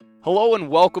Hello and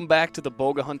welcome back to the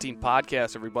Boga Hunting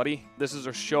Podcast, everybody. This is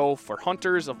a show for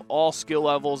hunters of all skill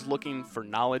levels looking for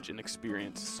knowledge and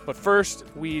experience. But first,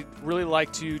 we'd really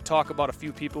like to talk about a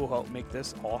few people who help make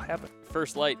this all happen.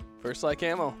 First Light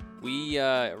Camo. We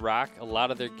rock a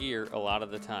lot of their gear a lot of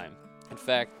the time. In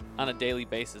fact, on a daily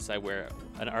basis, I wear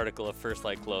an article of First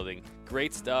Light clothing.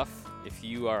 Great stuff. If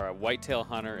you are a whitetail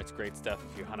hunter, it's great stuff.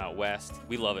 If you hunt out west,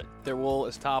 we love it. Their wool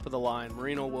is top of the line.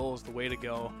 Merino wool is the way to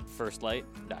go.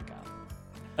 Firstlight.com.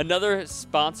 Another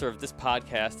sponsor of this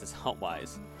podcast is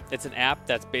HuntWise. It's an app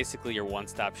that's basically your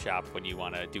one-stop shop when you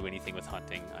want to do anything with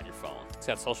hunting on your phone. It's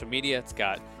got social media, it's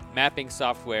got mapping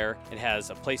software, it has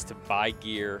a place to buy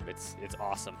gear. It's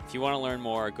awesome. If you want to learn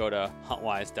more, go to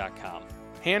huntwise.com.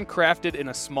 Handcrafted in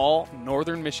a small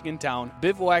northern Michigan town,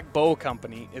 Bivouac Bow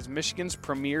Company is Michigan's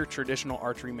premier traditional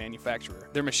archery manufacturer.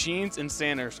 Their machines and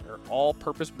sanders are all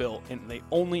purpose-built, and they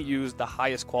only use the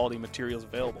highest quality materials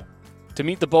available. To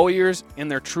meet the bow ears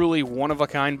and their truly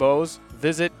one-of-a-kind bows,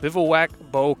 visit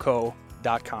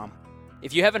bivouacbowco.com.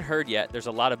 If you haven't heard yet, there's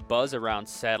a lot of buzz around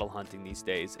saddle hunting these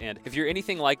days, and if you're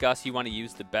anything like us, you want to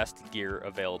use the best gear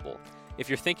available. If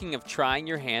you're thinking of trying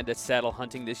your hand at saddle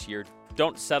hunting this year,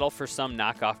 don't settle for some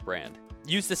knockoff brand.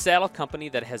 Use the saddle company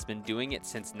that has been doing it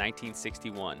since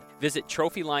 1961. Visit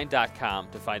trophyline.com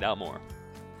to find out more.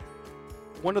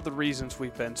 One of the reasons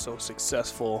we've been so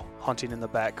successful hunting in the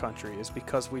backcountry is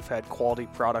because we've had quality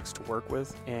products to work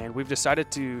with, and we've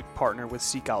decided to partner with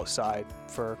Seek Outside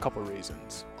for a couple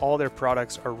reasons. All their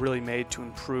products are really made to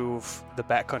improve the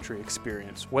backcountry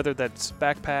experience, whether that's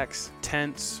backpacks,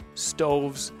 tents,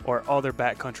 stoves, or other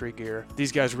backcountry gear.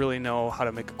 These guys really know how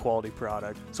to make a quality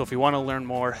product. So if you want to learn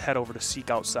more, head over to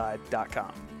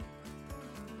seekoutside.com.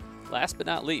 Last but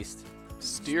not least,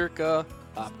 Stirka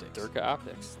Optics. Stirka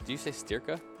Optics. Do you say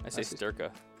Stirka? I say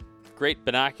Stirka. Great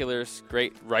binoculars,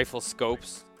 great rifle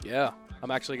scopes. Yeah,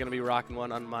 I'm actually going to be rocking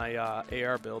one on my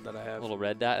AR build that I have. A little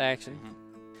red dot action.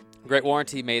 Mm-hmm. Great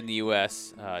warranty, made in the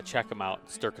U.S. Check them out,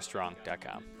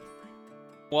 stirkastrong.com.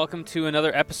 Welcome to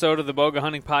another episode of the Boga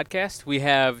Hunting Podcast. We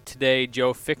have today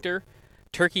Joe Fichter,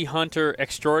 turkey hunter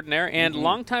extraordinaire and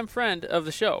longtime friend of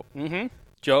the show. Mm-hmm.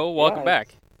 Joe, welcome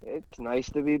back. It's nice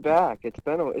to be back. It's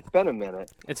been a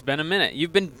minute. It's been a minute.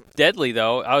 You've been deadly,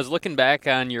 though. I was looking back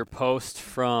on your post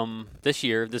from this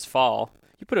year, this fall.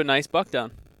 You put a nice buck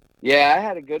down. Yeah, I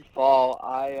had a good fall.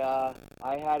 I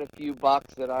had a few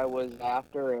bucks that I was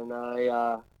after, and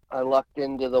I lucked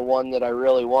into the one that I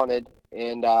really wanted.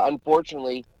 And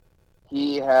unfortunately,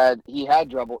 he had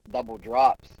double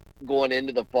drops going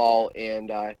into the fall,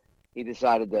 and he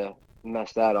decided to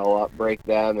mess that all up, break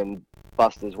them, and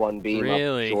bust his one beam up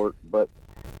short. But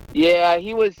yeah,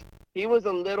 he was a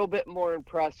little bit more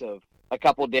impressive a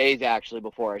couple days actually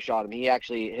before I shot him. He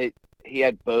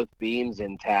had both beams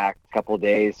intact a couple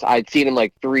days. I'd seen him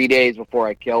like 3 days before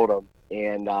I killed him,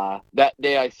 and that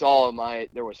day I saw him,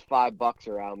 there was 5 bucks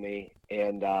around me,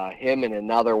 and him and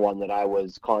another one that I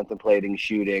was contemplating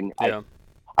shooting. Yeah.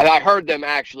 I heard them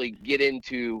actually get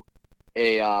into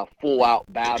a full-out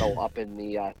battle up in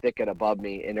the thicket above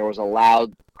me, and there was a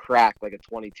loud crack, like a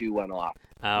 22 went off.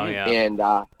 Oh, yeah. And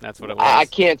that's what it was. I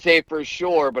can't say for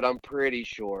sure, but I'm pretty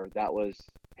sure that was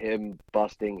him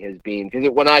busting his beam. Because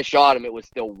when I shot him, it was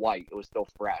still white. It was still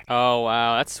fresh. Oh,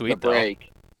 wow. That's sweet, the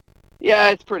break. Yeah,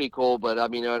 it's pretty cool, but, I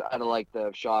mean, I'd like to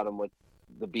have shot him with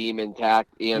the beam intact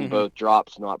and both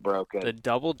drops not broken. The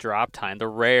double drop time, the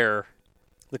rare.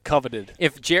 The coveted.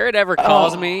 If Jared ever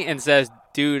calls me and says,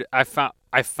 dude, I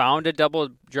found a double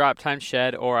drop time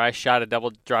shed, or I shot a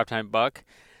double drop time buck,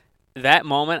 that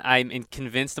moment I'm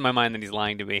convinced in my mind that he's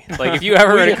lying to me. Like, if you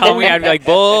ever were to call me, I'd be like,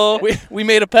 bull. We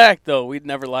made a pact, though. We'd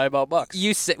never lie about bucks.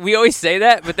 We always say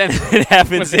that, but then it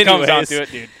happens anyways. It comes down to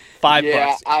it, dude. 5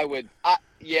 bucks. I would.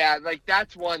 Yeah, like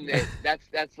that's one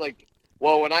that's like.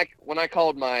 Well, when I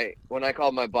called my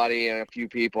buddy and a few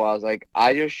people, I was like,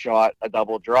 I just shot a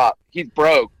double drop. He's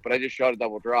broke, but I just shot a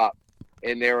double drop,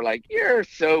 and they were like, "You're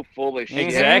so full of shit."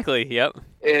 Exactly. Yep.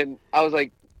 And I was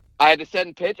like, I had to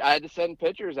send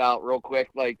pictures out real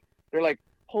quick. Like, they're like,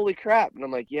 "Holy crap!" And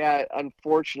I'm like, "Yeah,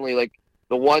 unfortunately, like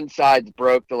the one side's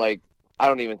broke to like, I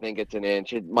don't even think it's an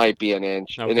inch. It might be an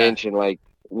inch, an inch and like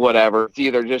whatever. It's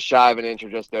either just shy of an inch or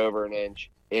just over an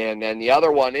inch." And then the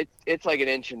other one, it's like 1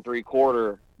 3/4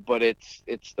 inches, but it's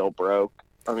still broke.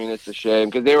 I mean, it's a shame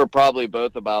because they were probably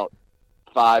both about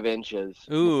 5 inches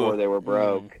before they were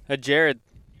broke. A Jared,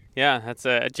 yeah, that's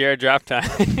a Jared drop time.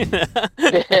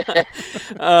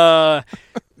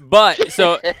 But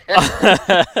so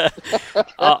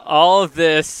all of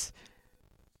this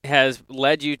has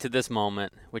led you to this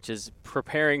moment, which is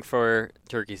preparing for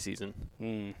turkey season.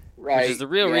 Right. Which is the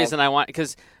real reason I want,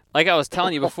 because like I was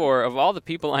telling you before, of all the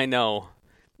people I know,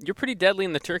 you're pretty deadly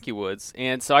in the turkey woods.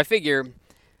 And so I figure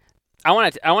I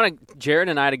want Jared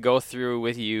and I to go through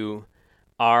with you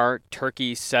our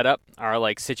turkey setup, our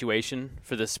like situation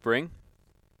for this spring.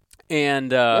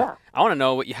 And Yeah. I want to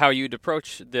know how you'd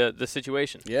approach the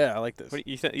situation. Yeah, I like this. What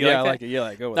do you Yeah, I like like it.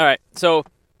 Yeah, go with All it. right. So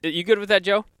you good with that,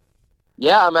 Joe?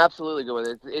 Yeah, I'm absolutely good with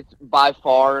it. It's by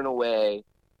far and away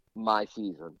my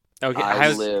season. Okay.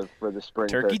 I live for the spring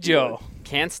Turkey Joe. woods.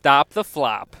 Can't stop the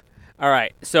flop. All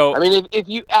right. So I mean, if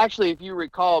you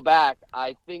recall back,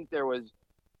 I think there was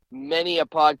many a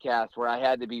podcast where I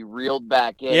had to be reeled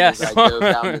back in Yes. as I dove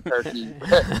down the turkey.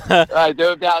 I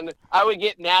dove down. I would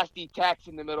get nasty texts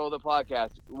in the middle of the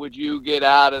podcast. Would you get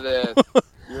out of this?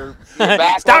 You're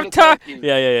back stop on the talking. turkey.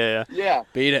 Yeah. Yeah.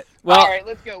 Beat it. Well, all right,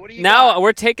 let's go. What do you now got?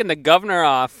 we're taking the governor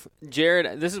off.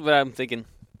 Jared, this is what I'm thinking.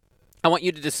 I want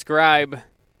you to describe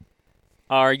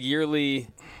our yearly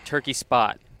turkey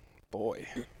spot. Boy.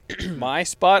 My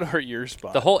spot or your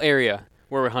spot? The whole area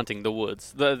where we're hunting, the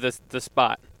woods, the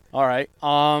spot. All right.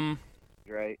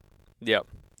 Right. Yep.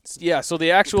 Yeah, so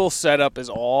the actual setup is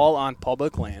all on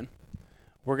public land.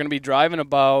 We're going to be driving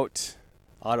about,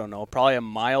 I don't know, probably a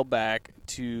mile back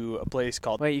to a place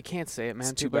called... Wait, you can't say it, man.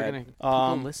 It's too People are bad.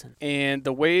 gonna listen. And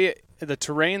the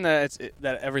terrain that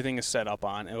everything is set up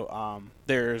on,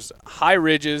 there's high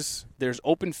ridges, there's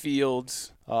open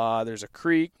fields, there's a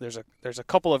creek, there's a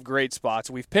couple of great spots.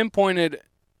 We've pinpointed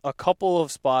a couple of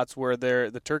spots where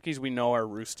the turkeys we know are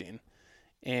roosting.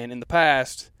 And in the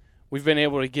past, we've been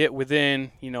able to get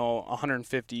within,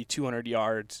 150, 200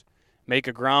 yards, make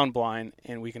a ground blind,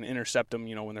 and we can intercept them,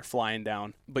 when they're flying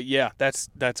down. But yeah, that's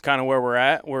kind of where we're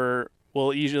at.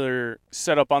 We'll either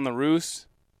set up on the roost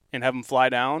and have them fly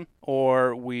down,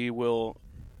 or we will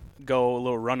go a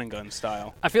little run and gun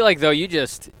style. I feel like though you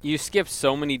skipped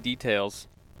so many details.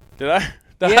 Did I?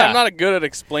 Yeah. I'm not good at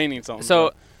explaining something.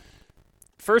 So,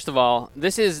 first of all,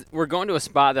 we're going to a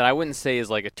spot that I wouldn't say is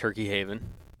like a turkey haven.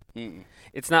 Mm-mm.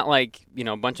 It's not like,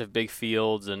 a bunch of big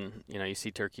fields and, you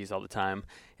see turkeys all the time.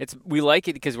 We like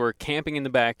it because we're camping in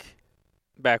the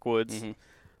backwoods. Mm-hmm.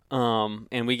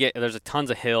 And there's tons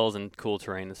of hills and cool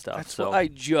terrain and stuff. That's so what I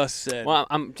just said. Well,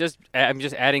 I'm just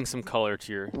adding some color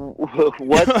to your.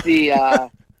 What's the?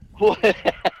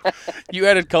 You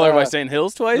added color by saying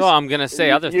hills twice? No, I'm gonna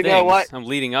say other you things. know what? I'm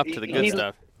leading up to the good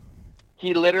stuff.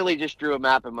 He literally just drew a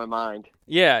map in my mind.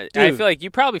 Yeah, Dude. I feel like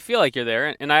you probably feel like you're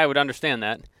there, and I would understand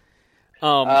that.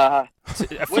 What's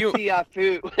the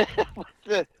food?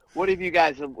 What have you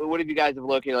guys have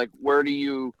looking like? What do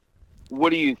you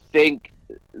think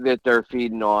that they're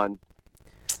feeding on,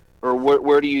 or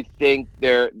where do you think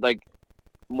they're like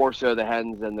more so the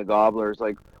hens than the gobblers?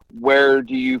 Like, where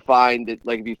do you find it?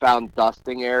 Like, have you found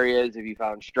dusting areas? Have you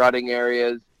found strutting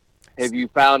areas? Have you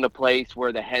found a place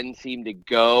where the hens seem to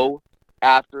go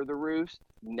after the roost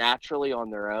naturally on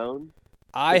their own?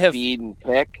 Feed and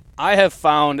pick. I have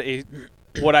found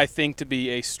what I think to be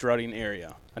a strutting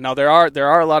area. Now there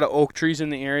are a lot of oak trees in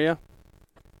the area,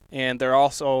 and there are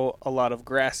also a lot of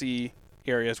grassy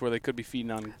areas where they could be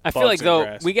feeding on. I feel like though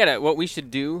grass. what we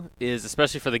should do is,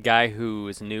 especially for the guy who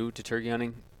is new to turkey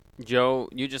hunting, Joe,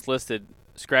 you just listed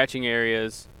scratching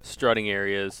areas, strutting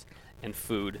areas, and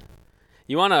food.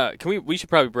 You wanna? We should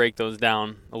probably break those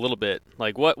down a little bit.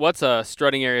 Like what's a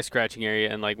strutting area, scratching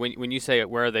area, and like when you say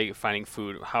where are they finding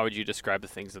food, how would you describe the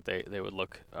things that they would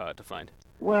look to find?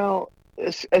 Well,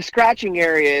 a scratching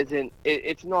area isn't.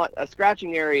 It's not a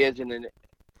scratching area.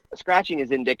 A scratching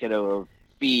is indicative of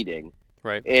feeding,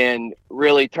 right? And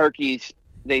really, turkeys,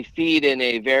 they feed in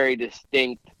a very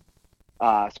distinct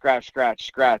scratch, scratch,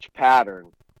 scratch pattern,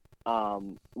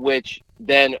 which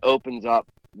then opens up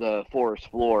the forest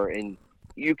floor, and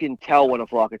you can tell when a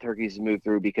flock of turkeys move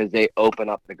through because they open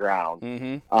up the ground.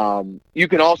 Mm-hmm. You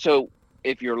can also,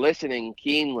 if you're listening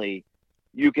keenly,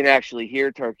 you can actually hear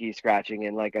turkeys scratching,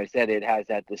 and like I said, it has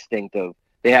that distinctive.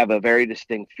 They have a very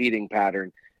distinct feeding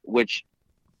pattern, which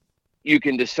you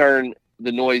can discern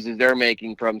the noises they're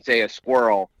making from, say, a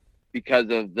squirrel because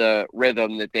of the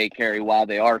rhythm that they carry while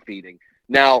they are feeding.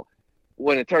 Now,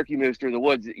 when a turkey moves through the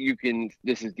woods,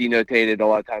 this is denotated a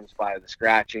lot of times by the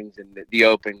scratchings and the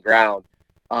open ground.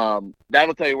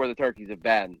 That'll tell you where the turkeys have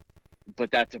been, but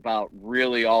that's about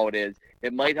really all it is.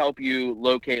 It might help you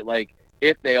locate, like,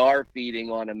 if they are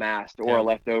feeding on a mast or a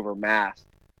leftover mast.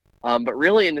 But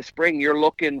really in the spring, you're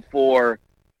looking for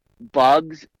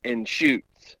bugs and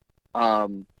shoots.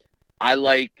 I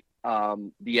like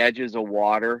the edges of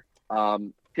water,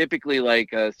 typically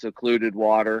like a secluded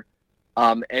water.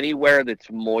 Anywhere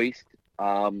that's moist,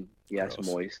 yes, Gross.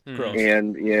 moist, Gross.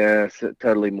 and yes,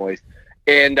 totally moist.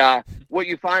 And what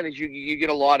you find is you get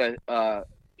a lot of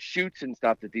shoots and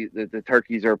stuff that the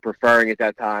turkeys are preferring at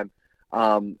that time.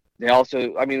 They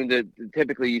also, I mean,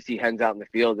 typically you see hens out in the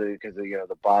field because of,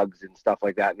 the bugs and stuff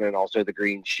like that, and then also the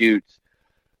green shoots.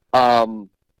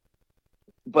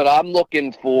 But I'm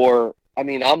looking for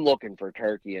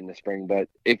turkey in the spring. But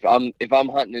if I'm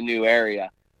hunting a new area,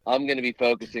 I'm going to be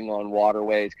focusing on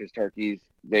waterways, because turkeys,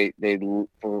 they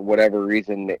for whatever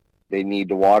reason they need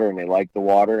the water and they like the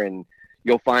water, and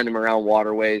you'll find them around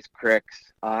waterways,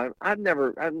 creeks. I've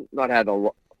not had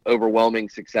overwhelming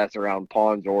success around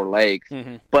ponds or lakes,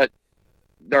 but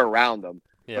they're around them.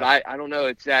 Yeah. But I don't know.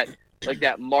 It's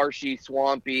that marshy,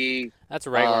 swampy. That's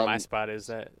right where my spot is.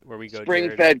 That where we go.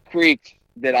 Spring-fed creeks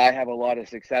that I have a lot of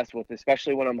success with,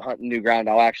 especially when I'm hunting new ground.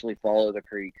 I'll actually follow the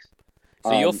creeks.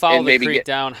 So you'll follow the creek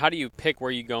down. How do you pick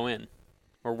where you go in,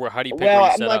 or how do you pick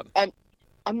where you set up?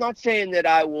 I'm not saying that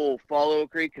I will follow a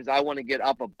creek because I want to get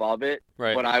up above it,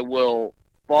 right. But I will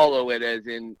follow it as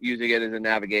in using it as a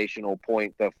navigational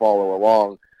point to follow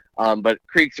along. But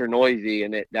creeks are noisy,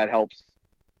 and that helps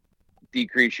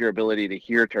decrease your ability to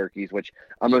hear turkeys, which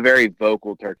I'm a very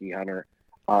vocal turkey hunter.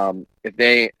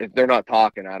 If they're not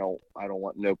talking, I don't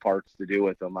want no parts to do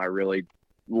with them. I really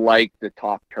like to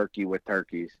talk turkey with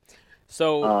turkeys.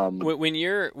 So when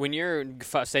you're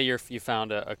say you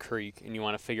found a creek and you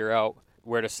want to figure out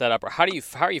where to set up, or how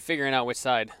are you figuring out which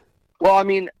side? Well, I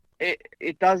mean,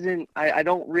 it doesn't. I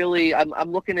don't really.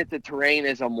 I'm looking at the terrain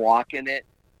as I'm walking it.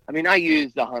 I mean, I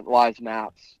use the HuntWise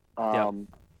maps.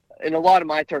 And a lot of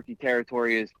my turkey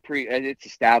territory is it's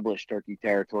established turkey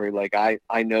territory. Like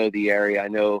I know the area. I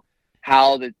know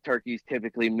how the turkeys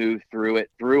typically move through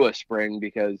a spring,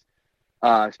 because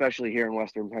especially here in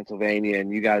Western Pennsylvania,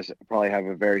 and you guys probably have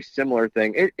a very similar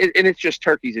thing. And it's just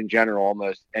turkeys in general,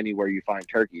 almost anywhere you find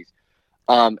turkeys.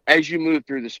 As you move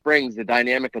through the springs, the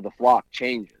dynamic of the flock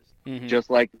changes, just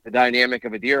like the dynamic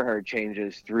of a deer herd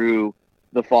changes through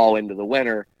the fall into the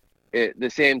winter. The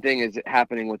same thing is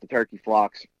happening with the turkey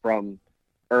flocks from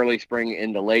early spring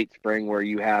into late spring, where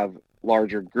you have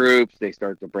larger groups. They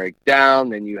start to break down.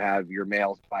 Then you have your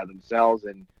males by themselves,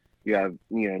 and you have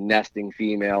nesting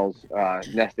females,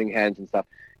 nesting hens and stuff.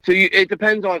 So it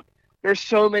depends on. There's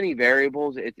so many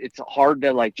variables. It's hard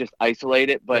to just isolate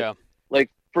it. But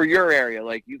for your area,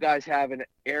 you guys have an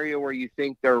area where you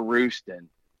think they're roosting.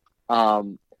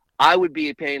 I would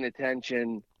be paying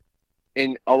attention.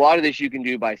 And a lot of this you can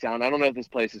do by sound. I don't know if this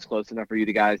place is close enough for you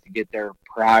guys to get there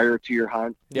prior to your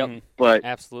hunt. Yep. But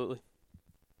absolutely.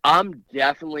 I'm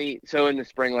definitely, so in the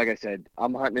spring, like I said,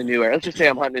 I'm hunting a new area. Let's just say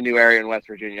I'm hunting a new area in West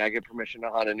Virginia. I get permission to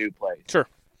hunt a new place. Sure.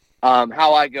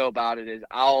 How I go about it is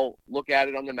I'll look at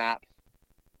it on the maps.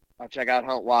 I'll check out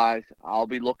HuntWise. I'll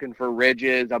be looking for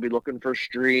ridges. I'll be looking for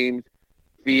streams,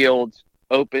 fields,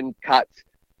 open cuts.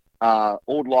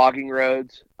 Old logging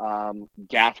roads,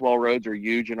 gas well roads are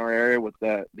huge in our area with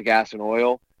the gas and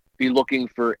oil. Be looking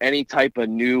for any type of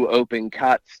new open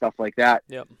cuts, stuff like that.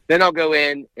 Yep. Then I'll go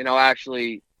in and I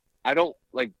don't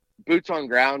like boots on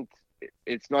ground.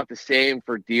 It's not the same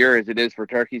for deer as it is for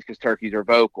turkeys, because turkeys are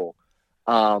vocal.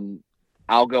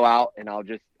 I'll go out and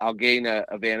I'll gain a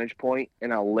vantage point,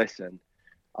 and I'll listen.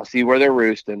 I'll see where they're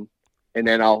roosting. And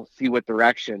then I'll see what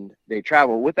direction they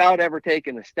travel without ever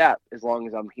taking a step, as long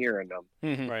as I'm hearing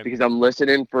them. Right. Because I'm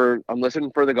listening for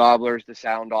the gobblers to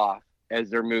sound off as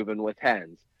they're moving with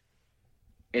hens.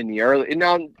 And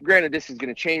now, granted, this is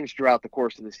going to change throughout the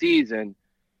course of the season,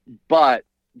 but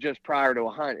just prior to a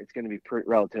hunt, it's going to be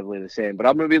relatively the same. But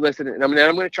I'm going to be listening, and I'm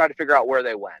going to try to figure out where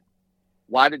they went.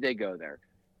 Why did they go there?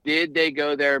 Did they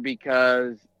go there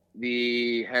because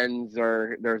the hens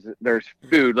there's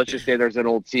food? Let's just say there's an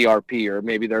old CRP, or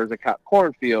maybe there's a cut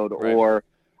cornfield, right. Or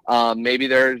maybe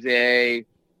there's a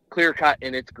clear cut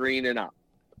and it's greening up.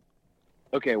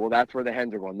 Okay, well, that's where the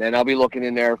hens are going. Then I'll be looking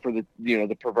in there for the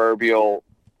the proverbial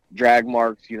drag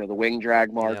marks, the wing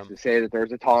drag marks, to say that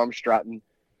there's a tom strutting.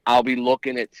 I'll be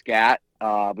looking at scat.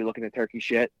 I'll be looking at turkey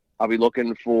shit. I'll be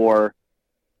looking for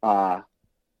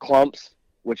clumps,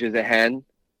 which is a hen.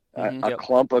 A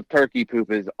clump of turkey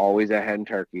poop is always a hen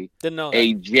turkey. Didn't know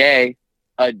that.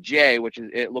 A jay, which is,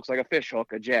 it looks like a fish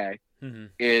hook, a jay,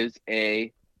 is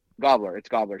a gobbler. It's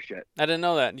gobbler shit. I didn't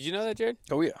know that. Did you know that, Jared?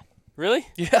 Oh, yeah. Really?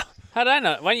 Yeah. How did I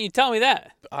know? Why didn't you tell me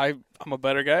that? I'm a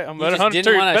better guy. I'm you better just hunter.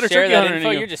 Didn't want to share that info.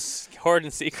 You're just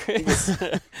hoarding secrets.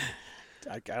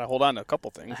 I gotta hold on to a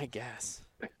couple things, I guess.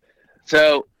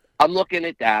 So I'm looking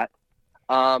at that.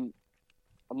 I'm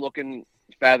looking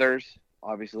feathers.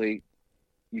 Obviously,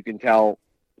 you can tell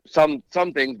some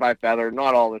things by feather,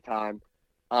 not all the time.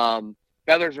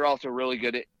 Feathers are also a really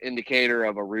good indicator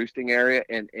of a roosting area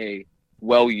and a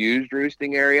well-used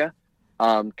roosting area.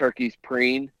 Turkeys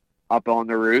preen up on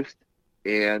the roost.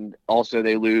 and also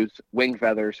they lose wing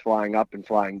feathers flying up and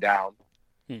flying down.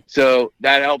 Hmm. So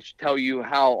that helps tell you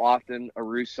how often a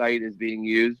roost site is being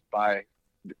used by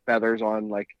feathers on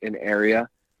like an area.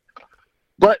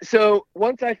 But so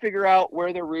once I figure out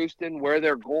where they're roosting, where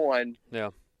they're going,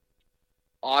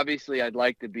 obviously I'd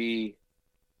like to be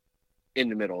in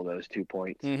the middle of those 2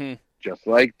 points, just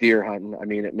like deer hunting. I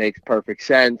mean, it makes perfect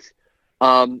sense.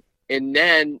 And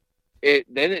then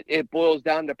it boils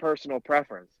down to personal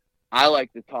preference. I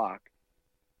like to talk.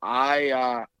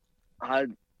 I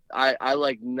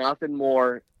like nothing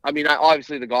more. I mean,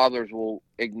 obviously the gobblers will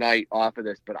ignite off of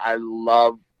this, but I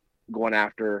love going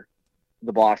after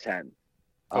the boss hen.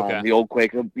 Okay. The old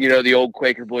Quaker, the old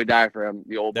Quaker boy diaphragm,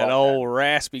 the old that boss old hen.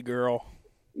 raspy girl.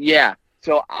 Yeah.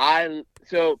 So I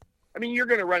mean, you're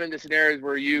going to run into scenarios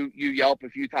where you yelp a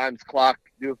few times, cluck,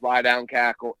 do a fly down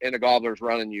cackle, and a gobbler's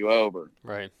running you over.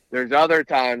 Right. There's other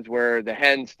times where the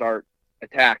hens start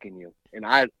attacking you, and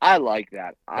I like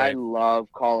that. Right. I love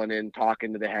calling in,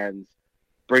 talking to the hens,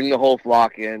 bring the whole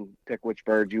flock in, pick which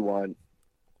bird you want,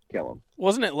 kill them.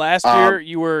 Wasn't it last year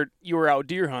you were out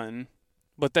deer hunting,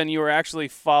 but then you were actually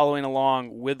following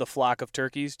along with the flock of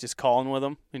turkeys, just calling with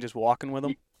them and just walking with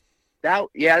them? That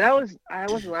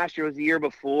wasn't last year. It was the year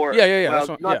before. Yeah.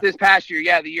 Well, not this past year.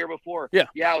 Yeah, the year before. Yeah.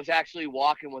 I was actually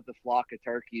walking with the flock of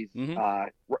turkeys. Mhm.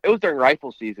 It was during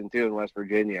rifle season too in West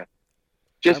Virginia.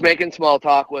 Just making small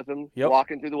talk with them,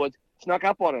 walking through the woods. Snuck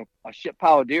up on a shit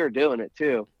pile of deer doing it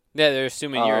too. Yeah, they're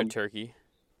assuming you're a turkey.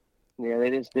 Yeah, they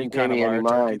just didn't pay kind me of any are a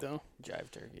turkey, mind. though. Jive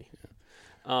turkey.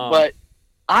 But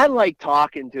I like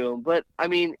talking to them. But I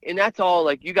mean, and that's all.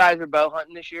 Like, you guys are bow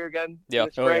hunting this year again? Yeah. In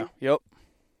the spring? Yep.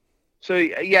 So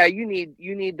yeah, you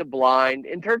need the blind,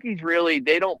 and turkeys really,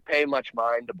 they don't pay much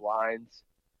mind to blinds.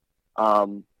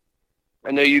 I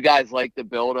know you guys like to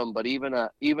build them, but even a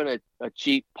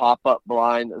cheap pop up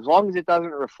blind, as long as it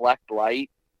doesn't reflect light,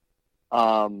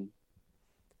 a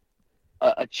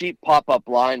cheap pop up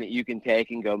blind that you can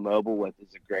take and go mobile with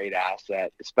is a great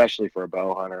asset, especially for a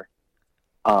bow hunter.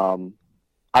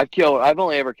 I've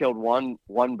only ever killed one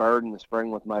bird in the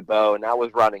spring with my bow, and that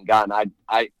was run and gun.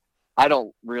 I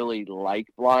don't really like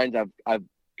blinds. I've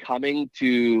coming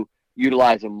to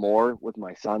utilize them more with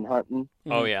my son hunting.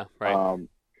 Oh yeah, right.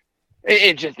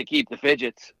 It's just to keep the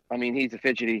fidgets. I mean, he's a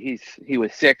fidgety. He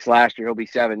was 6 last year. He'll be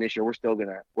 7 this year. We're still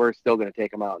gonna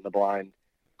take him out in the blind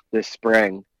this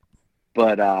spring.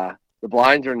 But the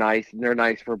blinds are nice, and they're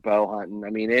nice for bow hunting.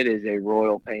 I mean, it is a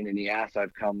royal pain in the ass.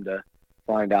 I've come to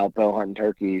find out bow hunting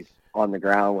turkeys on the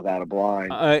ground without a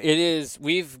blind. It is.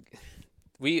 We've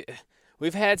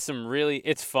had some really.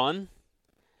 It's fun.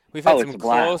 We've had some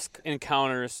close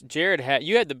encounters. Jared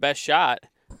you had the best shot.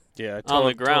 Yeah, on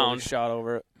the ground, totally shot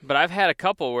over it. But I've had a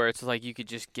couple where it's like you could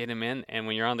just get him in, and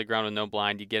when you're on the ground with no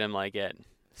blind, you get him like at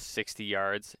 60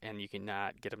 yards, and you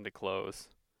cannot get him to close.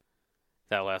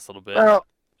 That last little bit. Well,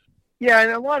 yeah,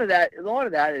 and a lot of that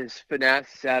is finesse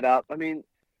setup. I mean,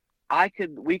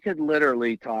 we could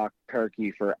literally talk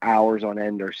turkey for hours on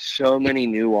end. There's so many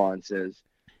nuances,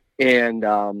 and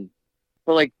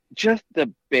but like just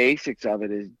the basics of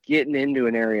it is getting into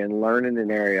an area and learning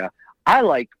an area. I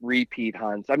like repeat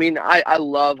hunts. I mean, I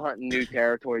love hunting new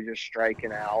territory, just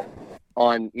striking out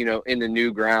on, in the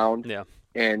new ground. Yeah.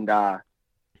 And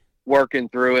working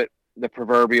through it, the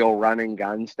proverbial running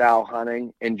gun style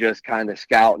hunting, and just kind of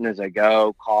scouting as I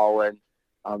go, calling,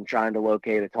 trying to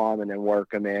locate a tom and then work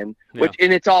them in. Yeah.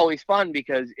 And it's always fun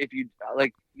because if you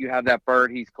have that bird,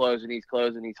 he's closing, he's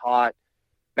hot,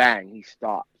 bang, he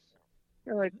stops.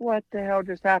 You're like, what the hell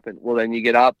just happened? Well, then you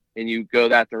get up and you go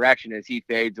that direction as he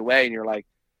fades away, and you're like,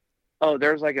 oh,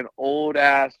 there's like an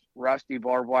old-ass rusty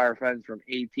barbed wire fence from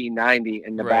 1890,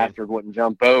 and the bastard wouldn't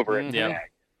jump over it today.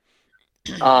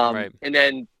 Right. And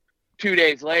then 2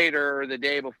 days later or the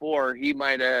day before, he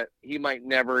might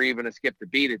never even have skipped a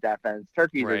beat at that fence.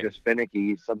 Turkeys are just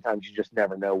finicky. Sometimes you just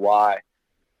never know why.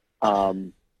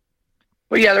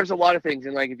 But yeah, there's a lot of things.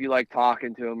 And like, if you like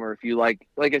talking to them, or if you like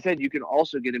I said, you can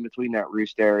also get in between that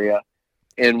roost area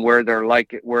and where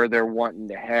they're wanting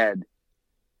to head,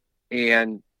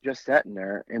 and just sitting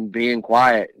there and being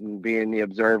quiet and being the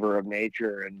observer of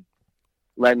nature and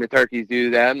letting the turkeys do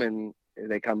them. And if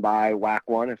they come by, whack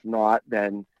one. If not,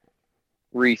 then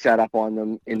reset up on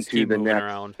them into the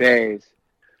next phase.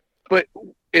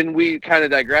 And we kind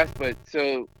of digress, but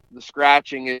so the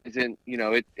scratching isn't,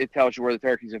 it tells you where the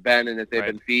turkeys have been and that they've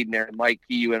been feeding there. It might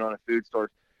key you in on a food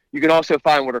source. You can also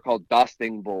find what are called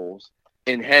dusting bowls,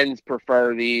 and hens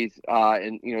prefer these.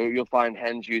 And you'll find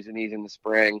hens using these in the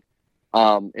spring.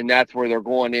 And that's where they're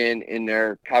going in and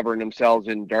they're covering themselves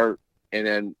in dirt and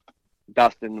then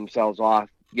dusting themselves off,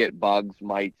 get bugs,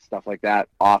 mites, stuff like that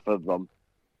off of them.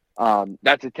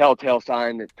 That's a telltale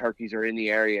sign that turkeys are in the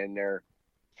area and they're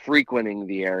frequenting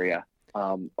the area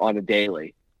on a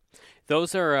daily.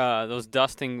 Those are those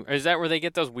dusting. Is that where they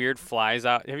get those weird flies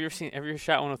out? Have you ever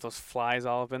shot one with those flies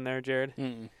all up in there, Jared?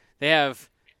 Mm-mm. They have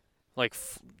like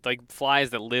flies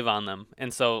that live on them,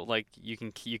 and so like you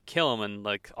kill them, and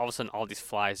like all of a sudden all these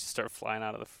flies just start flying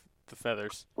out of the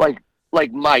feathers. Like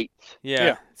mites.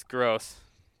 Yeah, it's gross.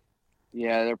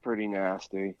 Yeah, they're pretty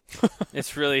nasty.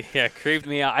 It's really creeped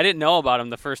me out. I didn't know about them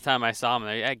the first time I saw them.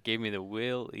 That gave me the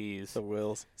willies. The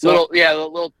wills. So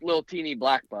little teeny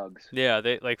black bugs. Yeah,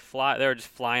 they like fly. They were just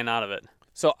flying out of it.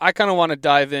 So I kind of want to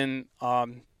dive in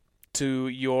to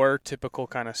your typical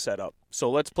kind of setup.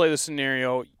 So let's play the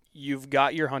scenario. You've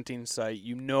got your hunting site.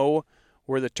 You know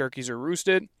where the turkeys are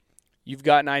roosted. You've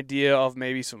got an idea of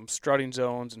maybe some strutting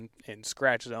zones and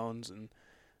scratch zones and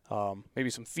maybe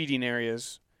some feeding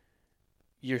areas.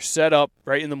 You're set up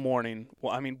right in the morning.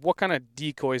 Well, I mean, what kind of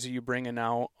decoys are you bringing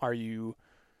out? Are you,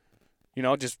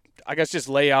 just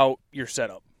lay out your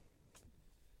setup.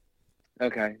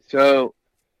 Okay, so,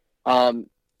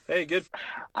 Hey, good.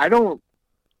 I don't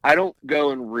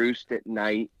go and roost at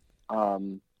night,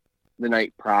 the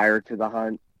night prior to the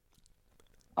hunt.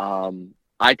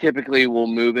 I typically will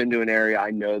move into an area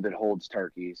I know that holds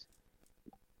turkeys,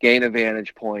 gain a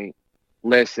vantage point,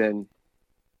 listen,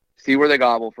 see where they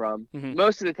gobble from. Mm-hmm.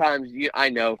 Most of the times I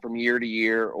know from year to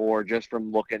year or just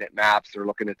from looking at maps or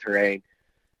looking at terrain.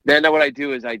 Then what I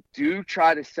do is I do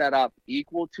try to set up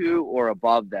equal to or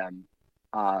above them.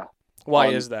 Why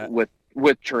is that? With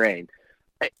terrain.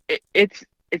 It's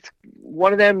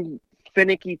one of them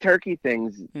finicky turkey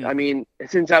things. I mean,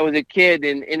 since I was a kid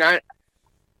and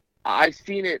I've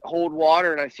seen it hold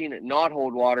water and I've seen it not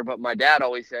hold water, but my dad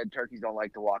always said turkeys don't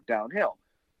like to walk downhill.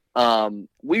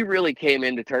 We really came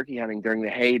into turkey hunting during the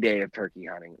heyday of turkey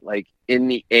hunting, like in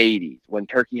the 80s when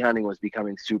turkey hunting was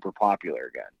becoming super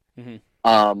popular again.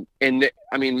 Mm-hmm.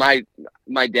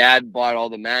 My dad bought all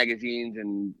the magazines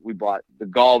and we bought the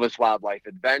Galvis Wildlife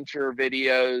Adventure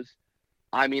videos.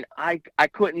 I mean, I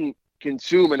couldn't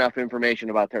consume enough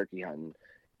information about turkey hunting.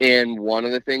 And one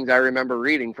of the things I remember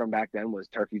reading from back then was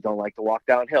turkeys don't like to walk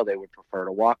downhill. They would prefer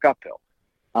to walk uphill.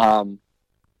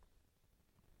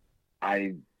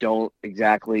 I don't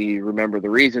exactly remember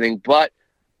the reasoning, but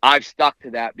I've stuck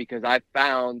to that because I've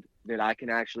found that I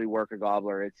can actually work a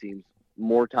gobbler, it seems,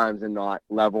 more times than not,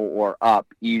 level or up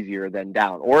easier than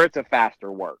down. Or it's a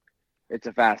faster work. It's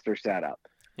a faster setup.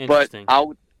 But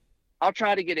I'll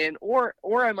try to get in, or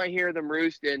I might hear them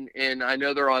roost, and I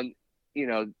know they're on,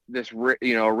 this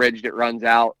a ridge that runs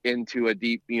out into a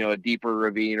deeper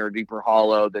ravine or deeper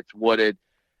hollow that's wooded.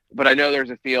 But I know there's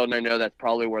a field, and I know that's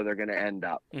probably where they're going to end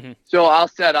up. Mm-hmm. So I'll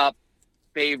set up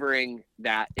favoring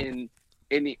that in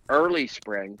the early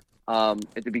spring.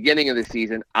 At the beginning of the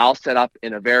season, I'll set up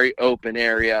in a very open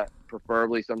area,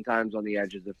 preferably sometimes on the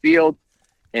edge of the field,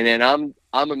 and then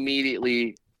I'm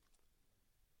immediately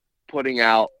putting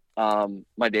out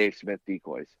my Dave Smith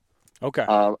decoys. Okay.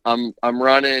 I'm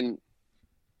running.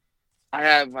 I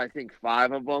have, I think,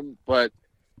 5 of them, but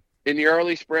in the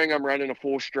early spring, I'm running a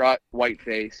full strut white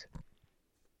face.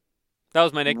 That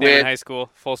was my nickname in high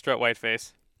school. Full strut white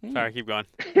face. Sorry, keep going.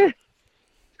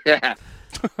 Yeah.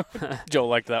 Joe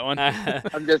liked that one.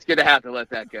 I'm just going to have to let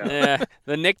that go. Yeah.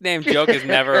 The nickname joke is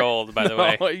never old, by the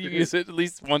way. You use it at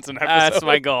least once an episode. That's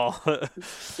my goal.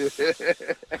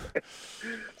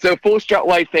 So full strut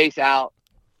white face out.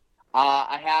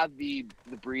 I have the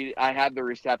breed. I have the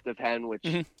receptive hen, which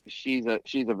she's a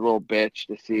little bitch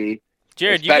to see.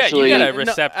 Jared, you got a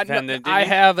receptive hen. Didn't you? I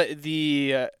have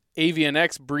the Avian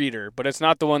X breeder, but it's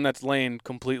not the one that's laying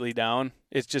completely down.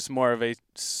 It's just more of a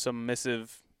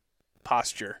submissive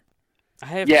posture. I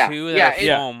have 2 that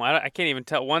are foam. I can't even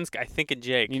tell. One's, I think, a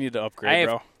Jake. You need to upgrade,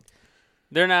 bro.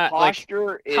 They're not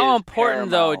posture is how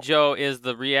important, paramount. Though, Joe, is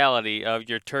the reality of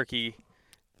your turkey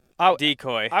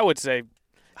decoy? I would say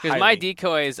because my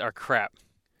decoys are crap.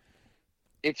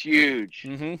 It's huge.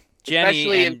 Mm-hmm. Jenny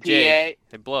especially and in Jake, PA,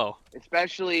 they blow.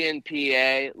 Especially in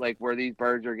PA, like where these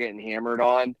birds are getting hammered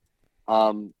on.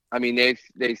 I mean,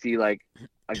 they see like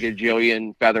a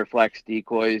gajillion feather flex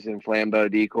decoys and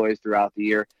flambeau decoys throughout the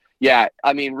year. Yeah,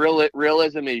 I mean,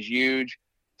 realism is huge.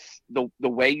 The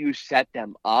way you set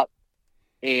them up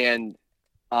and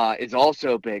is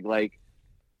also big. Like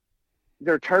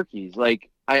they're turkeys.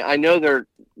 Like I know they're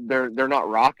not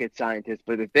rocket scientists,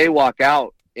 but if they walk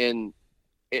out and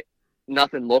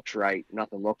nothing looks right.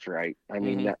 I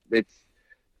mean, they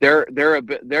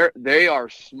are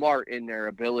smart in their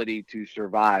ability to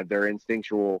survive. Their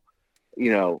instinctual,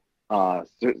 they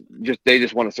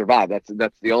just want to survive.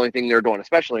 That's the only thing they're doing,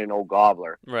 especially an old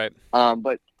gobbler. Right.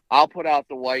 But I'll put out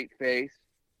the white face,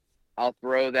 I'll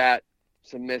throw that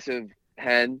submissive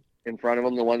hen in front of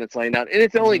them, the one that's laying down. And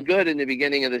it's only good in the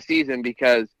beginning of the season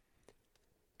because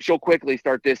she'll quickly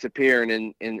start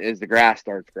disappearing and as the grass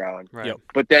starts growing. Right. Yep.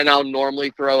 But then I'll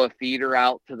normally throw a feeder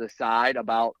out to the side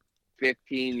about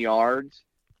 15 yards.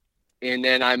 And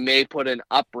then I may put an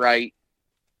upright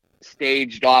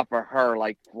staged off of her,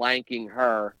 like flanking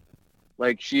her,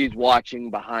 like she's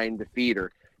watching behind the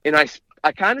feeder. And I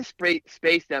kind of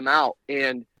space them out.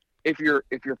 And if your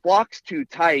flock's too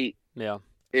tight,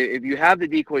 if you have the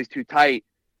decoys too tight,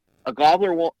 a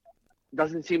gobbler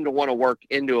doesn't seem to want to work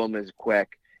into them as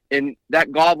quick. And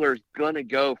that gobbler's going to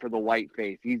go for the white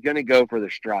face. He's going to go for the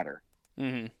strutter.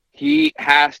 Mm-hmm. He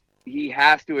has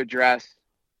to address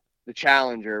the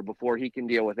challenger before he can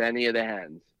deal with any of the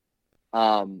hens.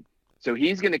 So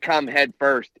he's going to come head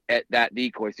first at that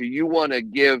decoy. So you want to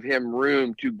give him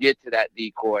room to get to that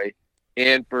decoy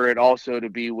and for it also to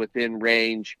be within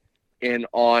range and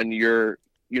on your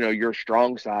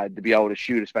strong side to be able to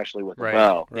shoot, especially with a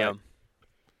bow. Yeah.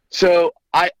 So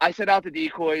I set out the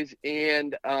decoys,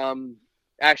 and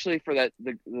actually for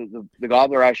the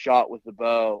gobbler I shot with the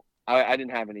bow, I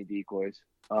didn't have any decoys.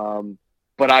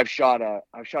 But I've shot a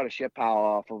ship pile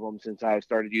off of them since I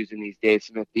started using these Dave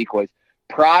Smith decoys.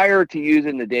 Prior to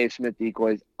using the Dave Smith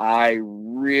decoys, I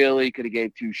really could have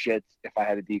gave two shits if I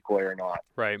had a decoy or not.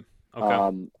 Right.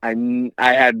 Okay.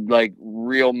 I had like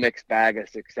real mixed bag of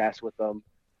success with them.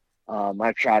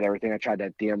 I've tried everything. I tried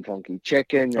that damn funky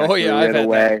chicken. Oh yeah, I've had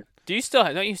that. Do you still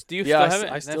have? Do you still have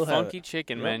it? I still that have funky it.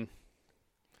 chicken, Yep. man.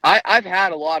 I've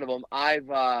had a lot of them.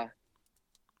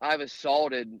 I've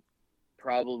assaulted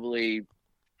probably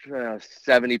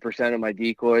 70% of my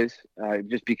decoys,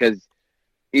 just because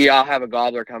I'll have a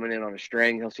gobbler coming in on a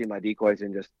string. He'll see my decoys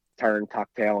and just turn, tuck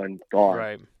tail, and gone.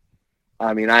 Right.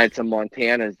 I mean, I had some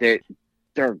Montanas.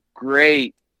 They're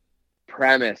great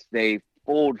premise. They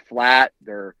fold flat.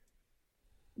 They're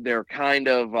kind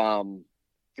of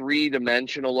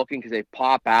three-dimensional looking because they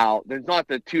pop out. There's not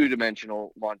the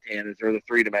two-dimensional Montanas. They're the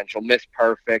three-dimensional Miss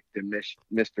Perfect and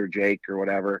Mr. Jake or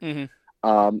whatever.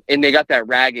 Mm-hmm. And they got that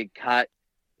ragged cut,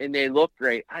 and they look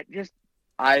great.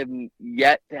 I've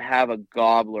yet to have a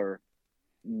gobbler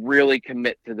really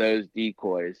commit to those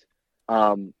decoys.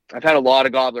 I've had a lot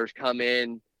of gobblers come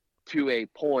in to a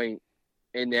point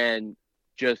and then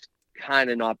just kind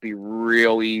of not be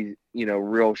real easy,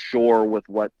 real sure with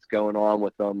what's going on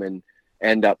with them and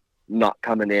end up not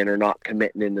coming in or not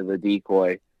committing into the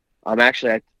decoy.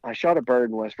 Actually, I shot a bird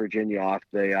in West Virginia off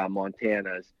the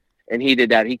Montanas, and he did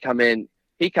that. He come in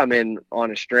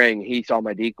on a string. He saw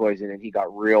my decoys and he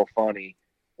got real funny,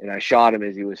 and I shot him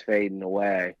as he was fading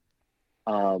away.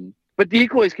 But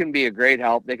decoys can be a great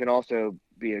help. They can also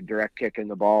be a direct kick in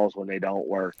the balls when they don't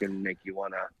work and make you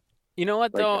want to. You know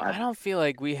what, though? I don't feel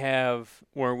like we have,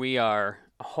 where we are,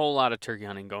 a whole lot of turkey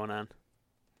hunting going on.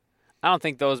 I don't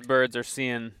think those birds are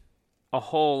seeing a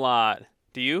whole lot.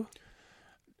 Do you?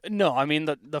 No, I mean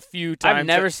the few times I've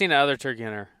never seen another turkey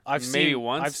hunter. I've maybe seen,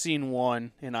 once. I've seen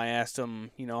one, and I asked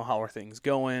them, how are things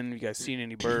going? You guys seen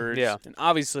any birds? Yeah. And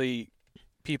obviously,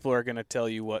 people are going to tell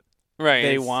you what right.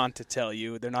 they want to tell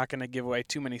you. They're not going to give away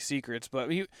too many secrets. But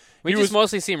we just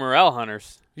mostly see morel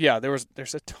hunters. Yeah, there's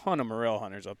a ton of morel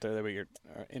hunters up there that we are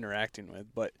interacting with.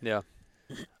 But yeah,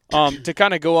 to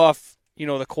kind of go off,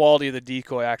 the quality of the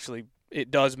decoy, actually, it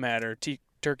does matter.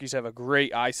 Turkeys have a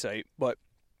great eyesight, but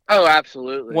oh,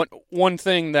 absolutely. One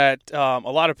thing that a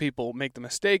lot of people make the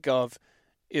mistake of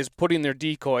is putting their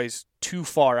decoys too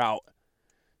far out.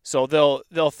 So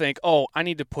they'll think, oh, I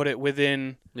need to put it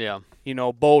within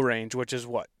bow range, which is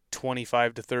what,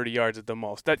 25 to 30 yards at the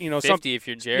most. That 50 if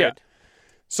you're Jared. Yeah.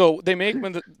 So they make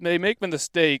the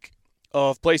mistake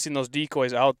of placing those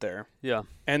decoys out there. Yeah.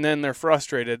 And then they're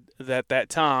frustrated that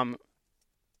tom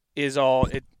is all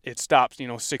it stops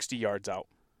 60 yards out.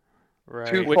 Right.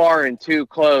 Too far and too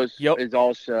close Yep. is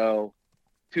also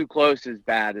too close is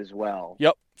bad as well.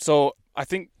 Yep. So I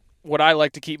think what I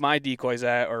like to keep my decoys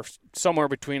at are somewhere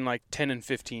between like 10 and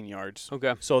 15 yards.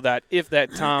 Okay. So that if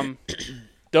that tom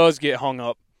does get hung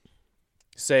up,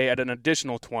 say at an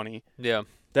additional 20,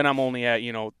 then I'm only at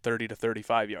 30 to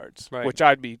 35 yards, right. which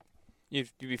you'd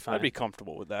be fine. I'd be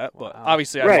comfortable with that. But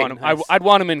obviously, I'd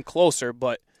want them in closer.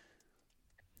 But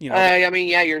I mean,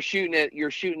 yeah, you're shooting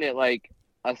it like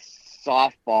a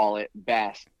softball at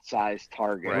best size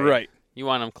target. Right. You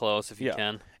want them close if you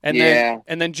can. And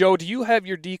then Joe, do you have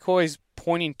your decoys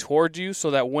pointing towards you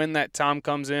so that when that tom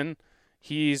comes in,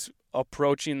 he's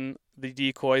approaching the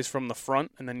decoys from the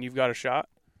front, and then you've got a shot?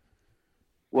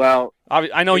 Well,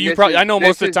 I know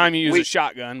most of the time you use a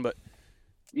shotgun, but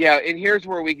yeah, and here's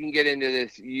where we can get into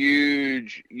this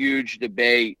huge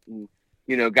debate. And,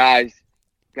 guys,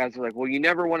 guys are like, well, you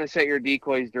never want to set your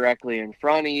decoys directly in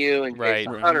front of you in case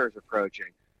the Right. hunter's approaching.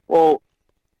 Well,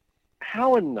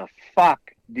 how in the fuck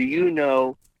do you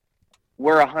know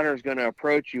where a hunter's going to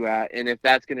approach you at, and if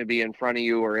that's going to be in front of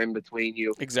you or in between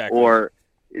you? Exactly. Or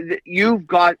you've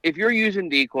got, if you're using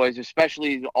decoys,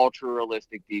 especially the ultra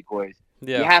realistic decoys,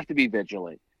 you have to be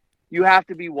vigilant. You have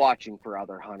to be watching for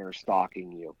other hunters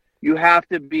stalking you. You have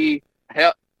to be.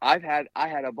 I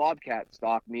had a bobcat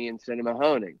stalk me in cinema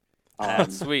honing.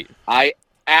 That's sweet. I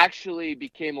actually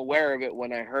became aware of it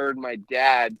when I heard my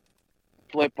dad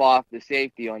flip off the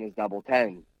safety on his double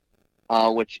 10,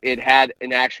 which it had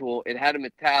a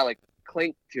metallic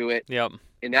clink to it. Yep.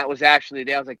 And that was actually the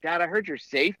day I was like, Dad, I heard your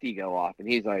safety go off. And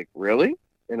he's like, really?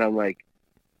 And I'm like,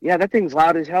 yeah, that thing's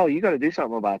loud as hell. You got to do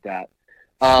something about that.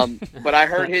 But I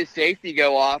heard his safety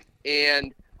go off,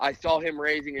 and I saw him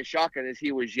raising his shotgun as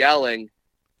he was yelling.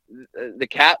 The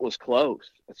cat was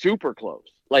close, super close,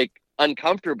 like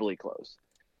uncomfortably close.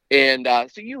 And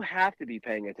so you have to be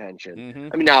paying attention. Mm-hmm.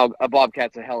 I mean, now a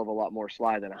bobcat's a hell of a lot more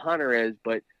sly than a hunter is,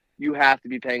 but you have to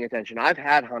be paying attention. I've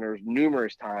had hunters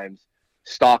numerous times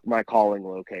stalk my calling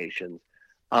locations.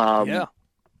 Yeah.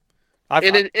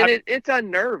 It's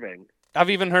unnerving. I've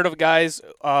even heard of guys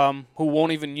who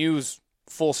won't even use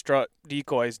full strut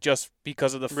decoys just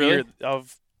because of the fear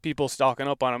of people stalking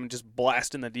up on them and just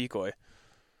blasting the decoy.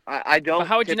 I don't. But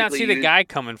how would you not see the guy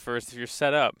coming first if you're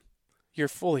set up? You're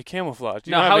fully camouflaged.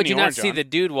 No, how would you not see the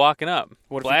dude walking up?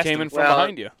 What if he came in from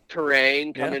behind you?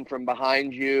 Terrain coming from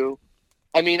behind you.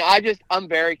 I mean, I'm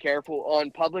very careful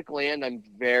on public land. I'm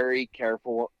very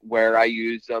careful where I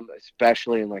use them,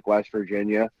 especially in like West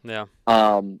Virginia. Yeah.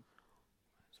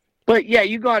 But yeah,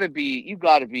 you gotta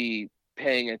be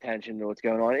paying attention to what's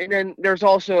going on. And then there's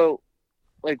also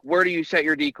like, where do you set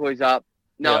your decoys up?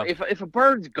 Now, if a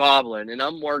bird's gobbling and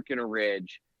I'm working a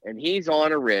ridge and he's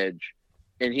on a ridge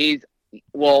and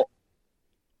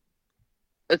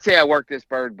let's say I worked this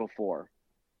bird before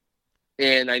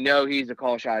and I know he's a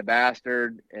call shy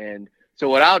bastard. And so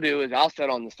what I'll do is I'll set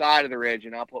on the side of the ridge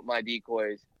and I'll put my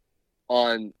decoys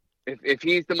on, if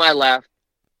he's to my left,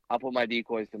 I'll put my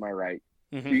decoys to my right.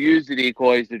 Mm-hmm. To use the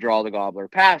decoys to draw the gobbler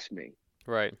past me.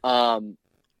 Right.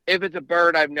 If it's a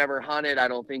bird I've never hunted, I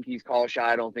don't think he's call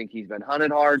shy, I don't think he's been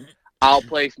hunted hard, I'll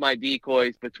place my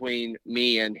decoys between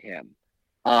me and him.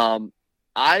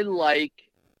 I love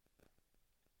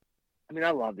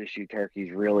to shoot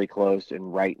turkeys really close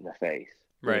and right in the face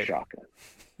with a shotgun.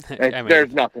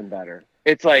 There's nothing better.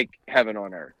 It's like heaven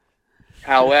on earth.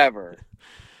 However,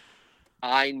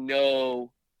 I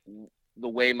know the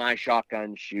way my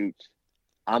shotgun shoots.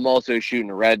 I'm also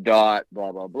shooting a red dot,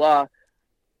 blah, blah, blah.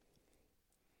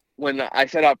 When I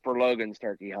set up for Logan's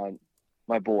turkey hunt,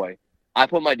 my boy, I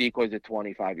put my decoys at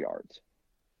 25 yards.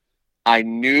 I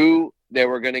knew they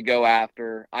were going to go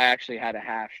after. I actually had a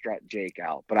half strut Jake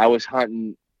out, but I was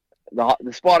hunting the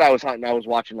spot I was hunting. I was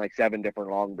watching like 7 different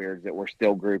longbeards that were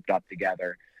still grouped up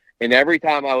together. And every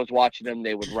time I was watching them,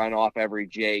 they would run off every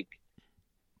Jake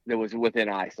that was within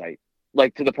eyesight,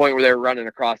 like to the point where they were running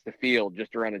across the field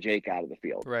just to run a Jake out of the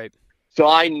field. Right. So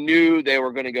I knew they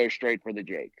were going to go straight for the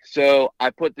Jake. So I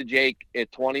put the Jake at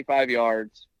 25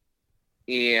 yards,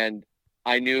 and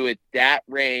I knew at that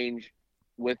range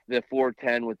with the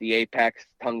 410 with the Apex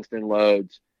tungsten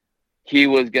loads, he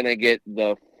was going to get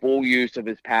the full use of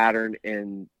his pattern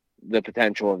and the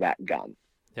potential of that gun.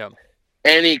 Yep.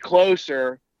 Any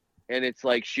closer, and it's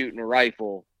like shooting a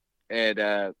rifle at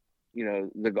a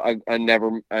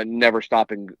never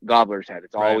stopping gobbler's head.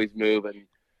 It's always moving.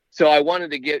 So I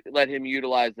wanted to let him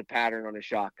utilize the pattern on his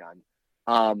shotgun.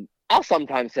 I'll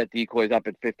sometimes set decoys up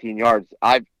at 15 yards.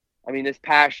 This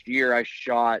past year I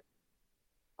shot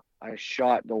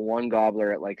the one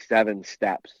gobbler at like 7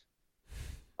 steps,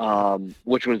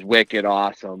 which was wicked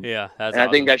awesome. Yeah, that's and awesome.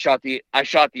 I think I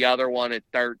shot the other one at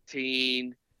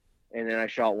 13, and then I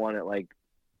shot one at like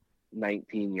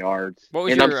 19 yards. What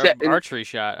was your archery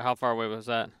shot? How far away was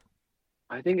that?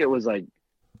 I think it was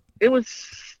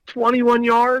 21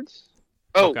 yards.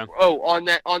 Oh, okay. On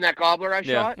that gobbler I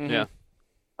shot? Mm-hmm. Yeah.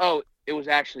 Oh, it was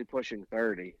actually pushing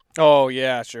 30. Oh,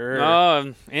 yeah, sure.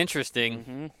 Oh, interesting.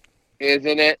 Mm-hmm.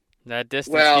 Isn't it? That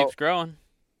distance keeps growing.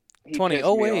 20.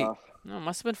 Oh, wait. No, it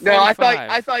must have been 45. No,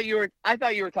 I thought you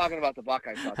were talking about the buck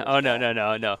I shot. Oh,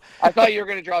 no. I thought you were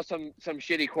going to draw some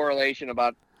shitty correlation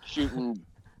about shooting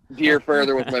deer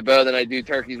further with my bow than I do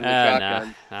turkeys with a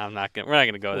shotgun. No, we're not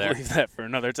going to go there. We'll leave that for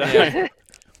another time.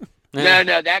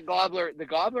 No, that gobbler, the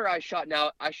gobbler I shot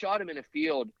him in a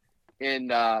field,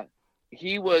 and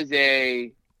he was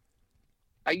I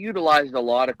utilized a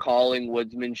lot of calling,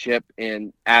 woodsmanship,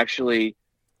 and actually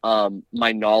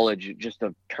my knowledge just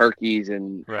of turkeys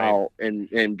and how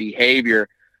and behavior.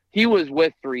 he was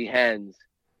with 3 hens,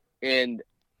 and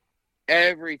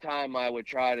every time I would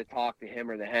try to talk to him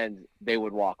or the hens, they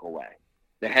would walk away.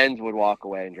 The hens would walk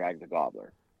away and drag the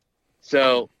gobbler.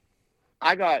 So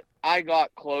I got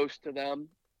close to them.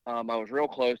 I was real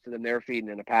close to them. They were feeding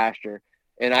in a pasture.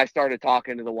 And I started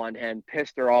talking to the one hen,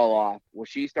 pissed her all off. Well,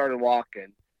 she started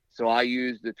walking. So I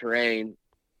used the terrain,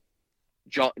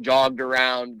 jogged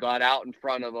around, got out in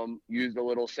front of them, used a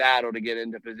little saddle to get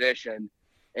into position.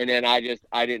 And then I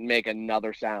didn't make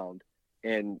another sound.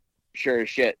 And sure as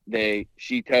shit,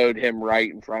 she towed him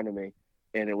right in front of me.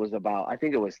 And it was I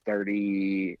think it was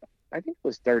 32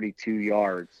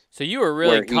 yards. So you were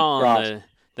really calling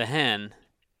the hen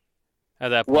at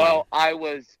that point. Well, I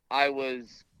was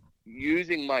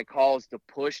using my calls to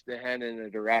push the hen in a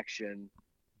direction,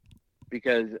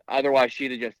 because otherwise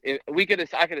she'd have I could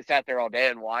have sat there all day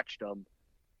and watched them.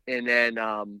 And then,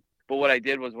 but what I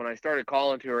did was, when I started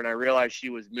calling to her and I realized she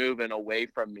was moving away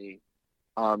from me,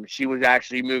 she was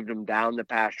actually moved them down the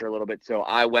pasture a little bit. So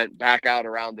I went back out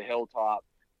around the hilltop,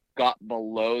 got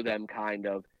below them kind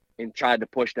of, and tried to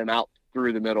push them out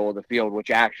through the middle of the field,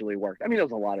 which actually worked. I mean, it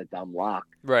was a lot of dumb luck.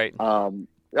 Right.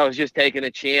 I was just taking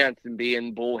a chance and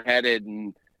being bullheaded,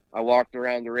 and I walked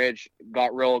around the ridge,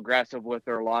 got real aggressive with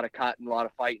her, a lot of cutting, a lot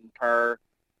of fighting purr.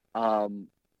 So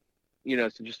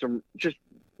just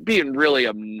being really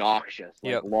obnoxious,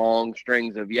 like long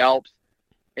strings of yelps.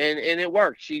 And it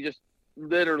worked. She just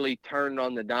literally turned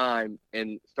on the dime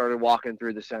and started walking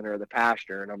through the center of the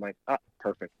pasture. And I'm like, oh,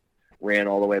 perfect. Ran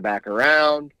all the way back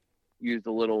around, used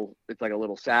it's like a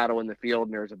little saddle in the field,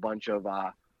 and there's a bunch of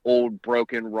old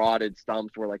broken rotted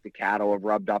stumps where like the cattle have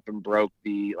rubbed up and broke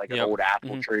an old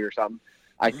apple tree or something.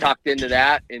 I tucked into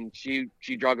that, and she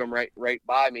drug them right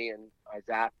by me, and I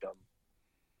zapped them.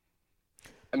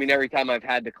 I mean, every time I've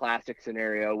had the classic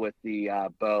scenario with the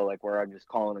bow, like where I'm just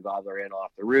calling a gobbler in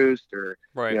off the roost, or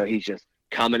he's just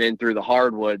coming in through the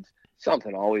hardwoods,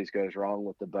 something always goes wrong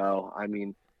with the bow. I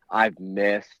mean, I've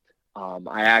missed. I'm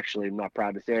not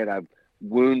proud to say it,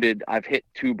 I've hit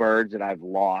 2 birds that I've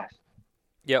lost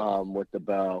with the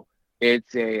bow.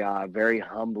 It's a very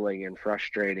humbling and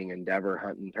frustrating endeavor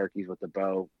hunting turkeys with the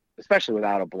bow, especially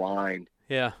without a blind.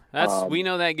 Yeah, we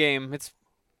know that game.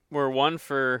 We're 1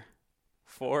 for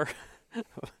 4.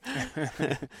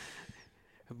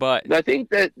 But I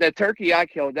think that the turkey I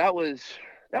killed, that was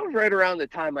right around the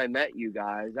time I met you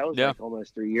guys. That was like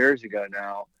almost 3 years ago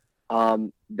now.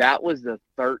 That was the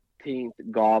 13th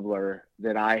gobbler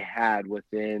that I had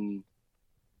within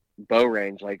bow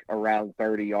range, like around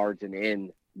 30 yards and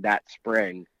in that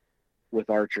spring, with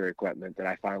archery equipment, that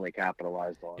I finally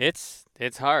capitalized on. It's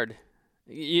hard.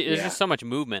 There's just so much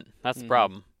movement. That's the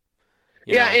problem.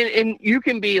 And you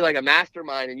can be like a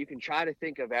mastermind, and you can try to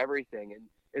think of everything.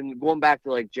 And going back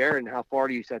to like Jared, how far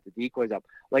do you set the decoys up?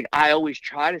 Like, I always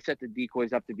try to set the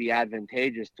decoys up to be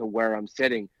advantageous to where I'm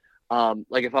sitting.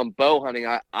 Like if I'm bow hunting,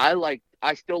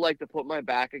 I still like to put my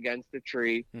back against the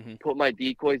tree, put my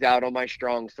decoys out on my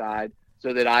strong side,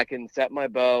 so that I can set my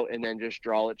bow and then just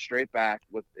draw it straight back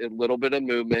with a little bit of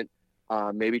movement.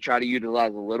 Maybe try to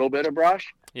utilize a little bit of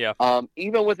brush. Yeah.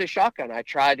 Even with a shotgun, I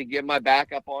tried to get my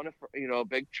back up on a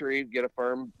big tree, get a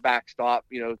firm backstop,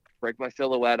 break my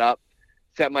silhouette up,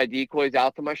 set my decoys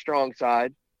out to my strong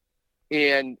side,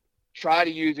 and try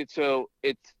to use it so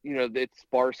it's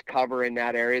sparse cover in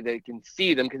that area that it can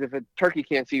see them. Because if a turkey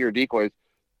can't see your decoys,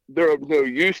 they're of no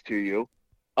use to you.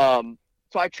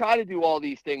 So I try to do all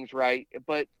these things right,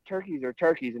 but turkeys are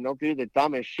turkeys, and they'll do the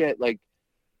dumbest shit. Like,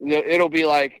 it'll be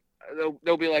like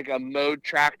there'll be like a mowed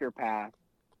tractor path,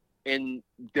 and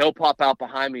they'll pop out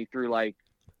behind me through like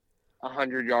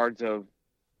 100 yards of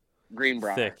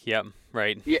greenbrier. Thick, yep,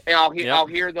 right. Yeah, and I'll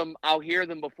hear them. I'll hear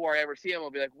them before I ever see them.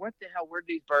 I'll be like, "What the hell? Where'd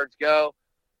these birds go?"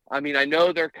 I mean, I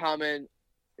know they're coming.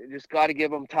 Just got to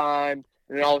give them time.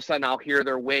 And then all of a sudden, I'll hear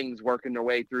their wings working their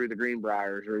way through the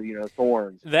greenbriers or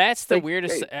thorns. That's the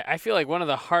weirdest. I feel like one of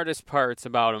the hardest parts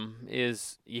about them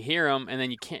is you hear them, and then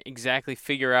you can't exactly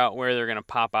figure out where they're gonna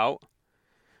pop out.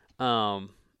 I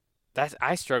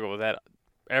struggle with that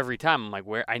every time. I'm like,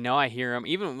 where? I know I hear them.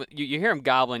 Even you hear them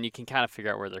gobbling, you can kind of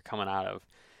figure out where they're coming out of.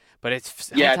 But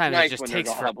sometimes it's nice it just when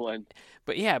takes they're gobbling.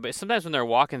 But sometimes when they're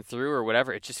walking through or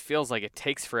whatever, it just feels like it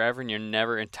takes forever, and you're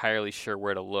never entirely sure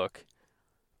where to look.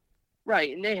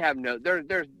 Right, and they have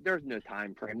there's no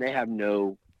time frame. They have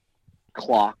no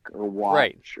clock or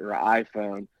watch or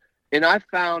iPhone. And I've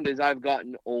found as I've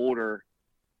gotten older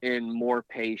and more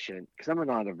patient, because I'm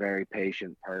not a very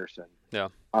patient person. Yeah.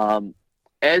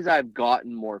 As I've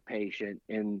gotten more patient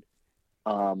and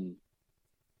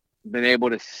been able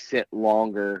to sit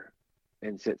longer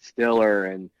and sit stiller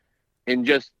and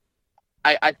just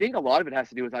I think a lot of it has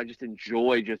to do with I just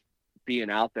enjoy just being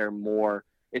out there more.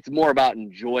 It's more about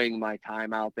enjoying my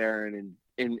time out there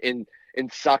and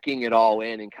sucking it all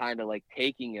in and kind of like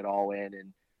taking it all in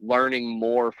and learning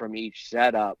more from each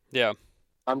setup. Yeah.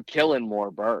 I'm killing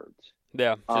more birds.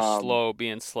 Yeah. Just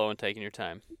being slow and taking your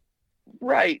time.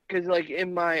 Right. Because like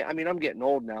I'm getting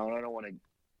old now and I don't want to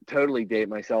totally date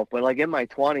myself, but like in my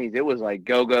 20s, it was like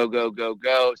go, go, go, go,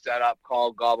 go, set up,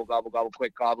 call, gobble, gobble, gobble,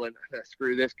 quick gobbling,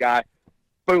 screw this guy,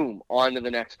 boom, on to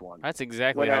the next one. That's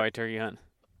exactly how I turkey hunt.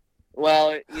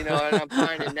 Well, and I'm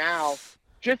finding now,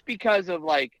 just because of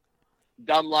like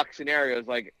dumb luck scenarios,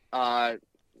 like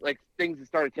things that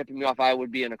started tipping me off, I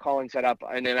would be in a calling setup,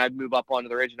 and then I'd move up onto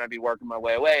the ridge, and I'd be working my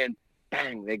way away, and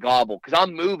bang, they gobble, because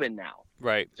I'm moving now.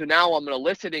 Right. So now I'm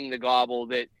eliciting the gobble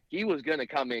that he was going to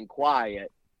come in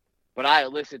quiet, but I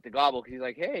elicit the gobble because he's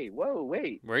like, hey, whoa,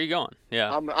 wait. Where are you going? Yeah.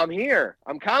 I'm here.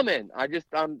 I'm coming.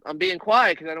 I'm being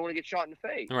quiet because I don't want to get shot in the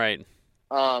face. Right.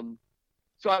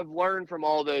 So I've learned from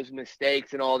all those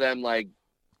mistakes and all them like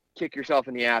kick yourself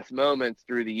in the ass moments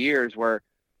through the years where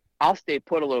I'll stay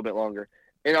put a little bit longer.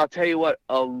 And I'll tell you what,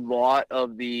 a lot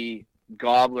of the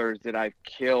gobblers that I've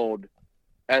killed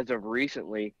as of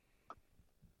recently,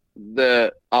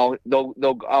 I'll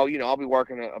be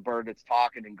working a bird that's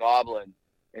talking and gobbling,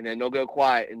 and then they'll go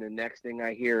quiet, and the next thing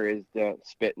I hear is the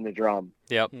spit in the drum.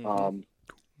 Yep.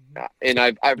 And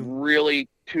I've really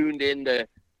tuned into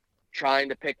trying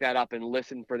to pick that up and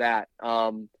listen for that.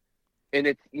 And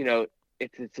it's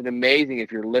it's an amazing,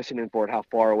 if you're listening for it, how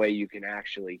far away you can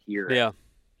actually hear it. Yeah.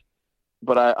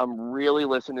 But I'm really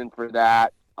listening for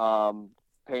that,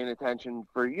 paying attention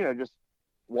for, just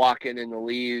walking in the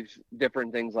leaves,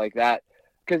 different things like that.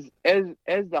 Because as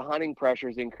the hunting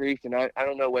pressures increased, and I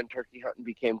don't know when turkey hunting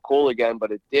became cool again,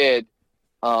 but it did,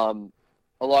 a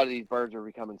lot of these birds are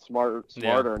becoming smarter,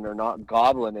 and they're not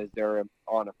gobbling as they're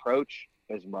on approach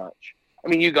as much. I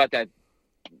mean, you got that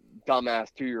dumbass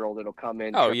 2-year-old that'll come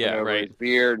in, tripping over his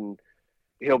beard, and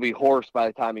he'll be hoarse by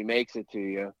the time he makes it to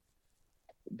you.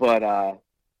 But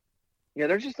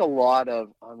there's just a lot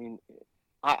of,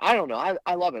 I don't know,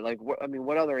 I love it. Like,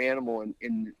 what other animal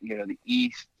in the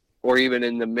East or even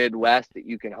in the Midwest that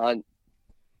you can hunt,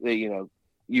 that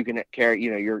you can carry,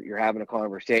 you're having a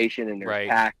conversation, and there's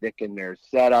tactic, and there's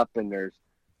setup, and there's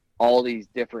all these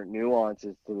different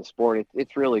nuances to the sport.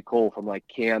 It's really cool, from like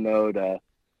camo to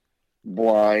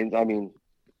blinds. I mean,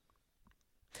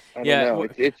 I don't know.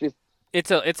 It's just, it's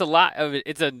a lot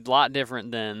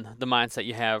different than the mindset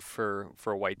you have for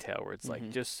a whitetail, where it's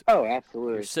like just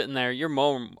absolutely, you're sitting there, you're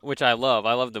more, which I love.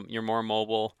 You're more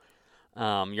mobile.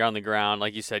 You're on the ground,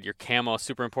 like you said. Your camo is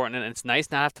super important, and it's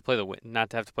nice not to have to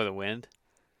play the wind.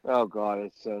 Oh God,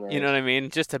 it's so nice. You know what I mean?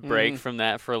 Just to break from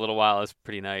that for a little while is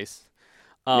pretty nice.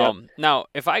 Yep. Now,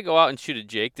 if I go out and shoot a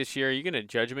Jake this year, are you gonna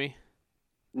judge me?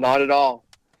 Not at all.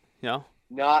 No.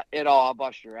 Not at all. I'll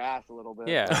bust your ass a little bit.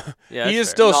 Yeah. He is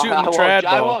still shooting the trad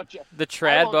bow. The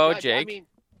trad bow, Jake. I mean,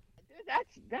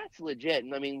 that's legit.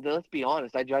 And I mean, let's be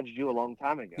honest. I judged you a long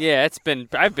time ago. Yeah, I've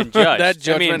been judged. That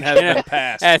judgment has been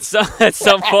passed. At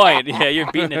some point, yeah,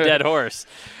 you're beating a dead horse.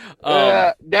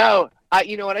 No,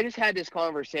 you know what? I just had this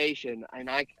conversation, and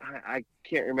I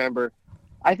can't remember.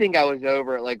 I think I was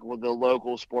over at the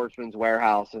local Sportsman's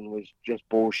Warehouse and was just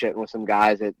bullshitting with some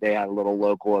guys that they had a little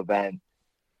local event.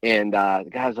 And the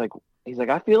guy's like, he's like,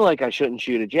 I feel like I shouldn't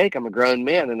shoot a Jake. I'm a grown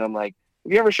man. And I'm like,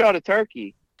 have you ever shot a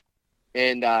turkey?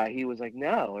 And he was like,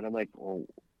 no. And I'm like, well,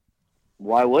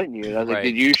 why wouldn't you? And I was like,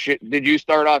 did you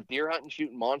start off deer hunting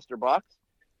shooting monster bucks?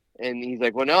 And he's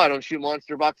like, well, no, I don't shoot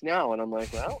monster bucks now. And I'm like,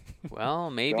 well,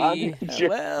 maybe.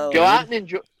 Go out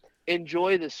and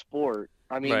enjoy the sport.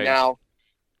 I mean, now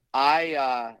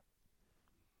I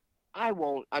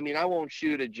won't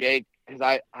shoot a Jake, because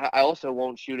I also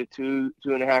won't shoot a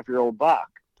 2.5-year-old buck.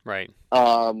 Right.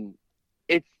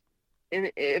 If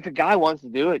a guy wants to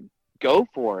do it, go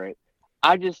for it.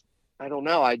 I don't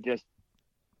know. I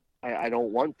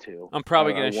don't want to. I'm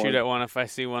probably gonna shoot at one if I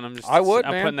see one. I'm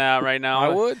putting that out right now. I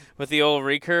would. With the old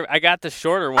recurve. I got the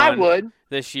shorter one. I would.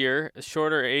 This year, a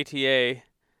shorter ATA.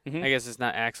 Mm-hmm. I guess it's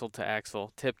not axle to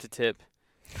axle, tip to tip.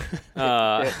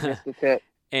 Just the tip.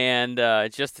 And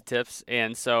just the tips.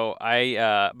 And so but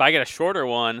I got a shorter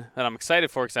one that I'm excited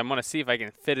for, because I'm going to see if I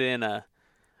can fit it in a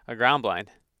ground blind.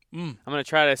 I'm going to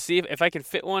try to see if I can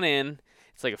fit one in.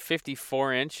 It's like a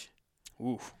 54-inch.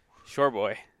 Ooh, short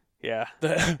boy. Yeah.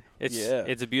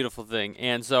 It's a beautiful thing.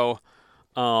 And so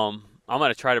I'm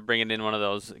going to try to bring it in one of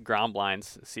those ground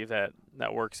blinds, see if that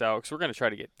works out, because we're going to try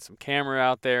to get some camera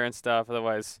out there and stuff.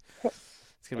 Otherwise,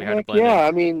 it's going to be hard to blend in.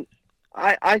 I mean,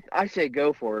 I say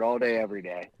go for it all day, every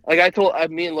day. Like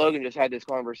me and Logan just had this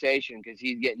conversation because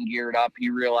he's getting geared up. He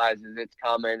realizes it's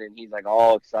coming, and he's like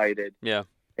all excited. Yeah.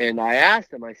 And I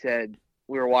asked him. I said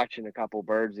we were watching a couple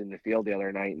birds in the field the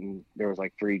other night, and there was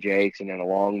like 3 jakes, and then a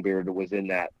longbeard was in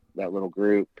that little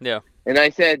group. Yeah. And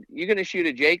I said, "You gonna shoot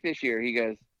a jake this year?" He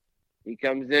goes, "He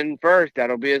comes in first.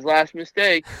 That'll be his last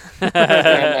mistake." And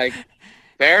I'm like,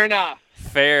 fair enough.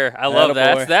 Fair. I love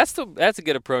that. Attaboy. That's a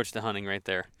good approach to hunting right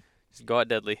there. Just go out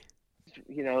deadly.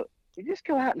 You just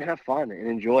go out and have fun and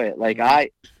enjoy it. Like I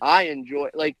enjoy.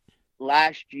 Like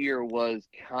last year was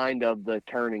kind of the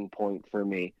turning point for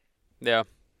me. Yeah.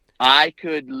 I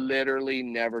could literally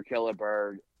never kill a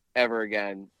bird ever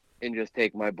again and just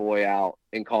take my boy out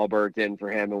and call birds in for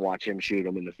him and watch him shoot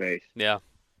them in the face. Yeah.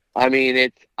 I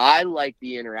mean, I like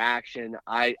the interaction.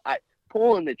 I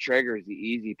pulling the trigger is the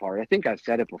easy part. I think I've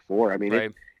said it before. I mean,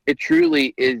 Right. it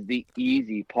truly is the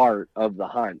easy part of the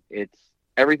hunt. It's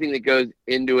everything that goes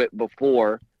into it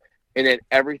before, and then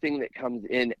everything that comes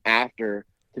in after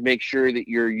to make sure that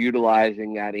you're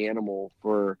utilizing that animal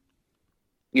for,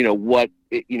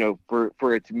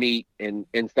 for its meat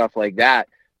and stuff like that.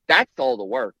 That's all the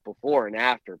work before and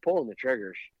after. Pulling the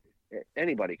triggers,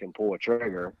 anybody can pull a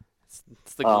trigger.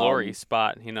 It's the glory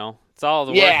spot, It's all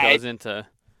the work goes into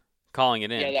calling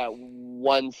it in. Yeah, that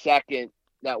 1 second.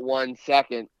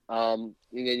 And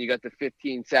then you got the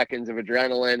 15 seconds of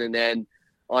adrenaline, and then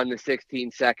on the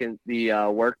 16th second, the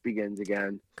work begins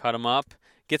again. Cut them up.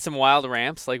 Get some wild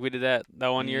ramps like we did that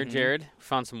one year, Jared. We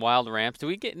found some wild ramps. Do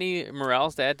we get any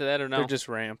morels to add to that or no? They're just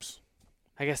ramps.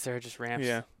 I guess they're just ramps.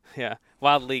 Yeah. Yeah.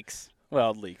 Wild leeks.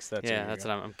 Wild leeks. That's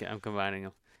what I'm combining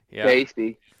them. Yeah.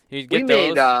 Tasty. You get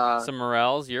those, some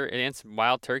morels, and some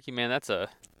wild turkey, man. That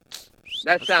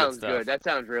sounds good. Good. That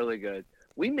sounds really good.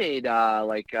 We made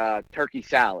turkey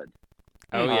salad.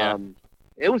 Oh yeah.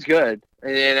 It was good,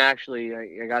 and then actually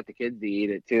I got the kids to eat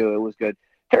it too. It was good.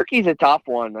 Turkey's a tough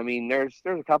one. I mean, there's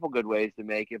a couple good ways to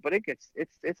make it, but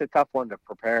it's a tough one to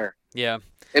prepare. Yeah.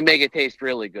 And make it taste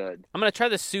really good. I'm gonna try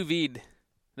the sous vide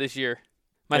this year.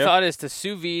 My thought is to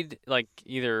sous vide, like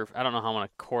either, I don't know how I'm going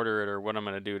to quarter it or what I'm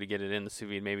going to do to get it in the sous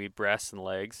vide, maybe breasts and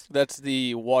legs. That's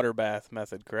the water bath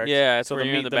method, correct? Yeah, it's where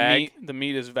you're in the bag. The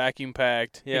meat is vacuum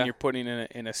packed, and you're putting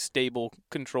it in a stable,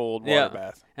 controlled water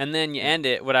bath. And then you end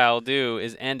it, what I'll do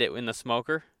is end it in the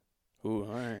smoker. Ooh,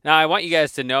 all right. Now, I want you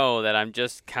guys to know that I'm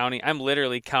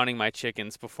literally counting my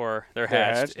chickens before they're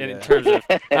hatched. In terms of,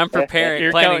 I'm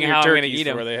planning how I'm going to eat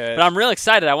them. But I'm real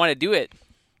excited. I want to do it.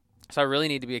 So I really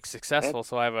need to be successful,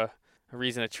 so I have a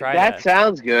reason to try that. That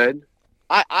sounds good.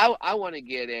 I want to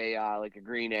get a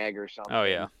green egg or something. Oh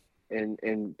yeah.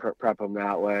 And prep them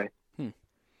that way.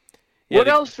 Yeah,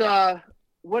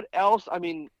 What else? I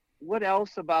mean, what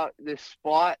else about this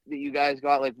spot that you guys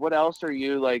got? Like, what else are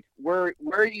you like? Where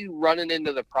are you running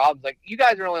into the problems? Like, you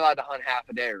guys are only allowed to hunt half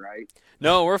a day, right?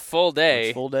 No, we're full day.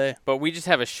 It's full day. But we just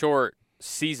have a short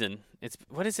season.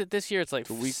 What is it this year? It's like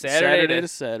Saturday to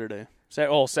Saturday.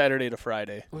 Saturday to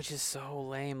Friday. Which is so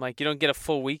lame. Like, you don't get a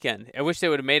full weekend. I wish they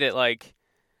would have made it like...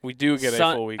 We do get a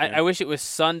full weekend. I wish it was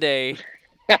Sunday.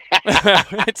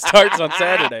 It starts on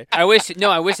Saturday. I wish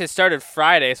it started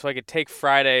Friday so I could take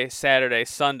Friday, Saturday,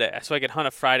 Sunday. So I could hunt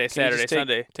a Friday, Saturday,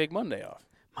 Sunday. Take Monday off.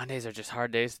 Mondays are just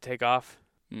hard days to take off.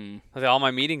 All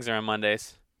my meetings are on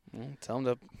Mondays. Tell them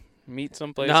to meet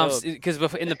someplace else. Because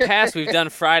in the past we've done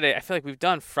Friday. I feel like we've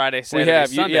done Friday, Saturday,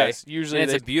 Sunday. Yes, usually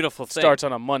it's a beautiful thing. Starts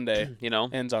on a Monday,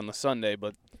 ends on the Sunday.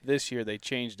 But this year they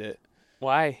changed it.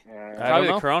 Why? Probably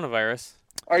the coronavirus.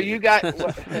 Are you guys?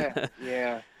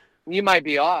 Yeah, you might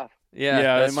be off.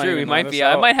 Yeah, that's true. We might be.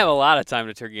 I might have a lot of time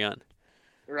to turkey hunt.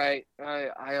 Right.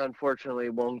 I unfortunately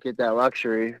won't get that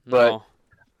luxury, but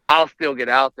I'll still get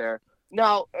out there.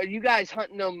 Now, are you guys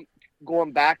hunting them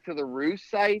going back to the roost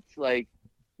sites? Like,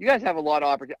 you guys have a lot of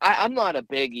opportunity. I'm not a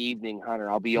big evening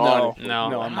hunter. I'll be honest.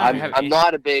 No, I'm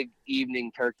not a big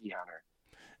evening turkey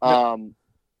hunter.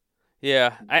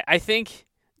 Yeah, I think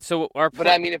so. But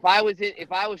I mean, if I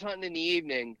was hunting in the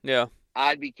evening,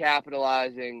 I'd be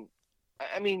capitalizing.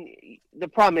 I mean, the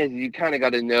problem is you kind of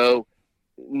got to know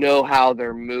how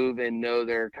they're moving, know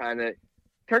they're kind of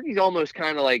turkeys almost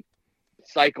kind of like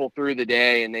cycle through the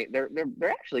day, and they're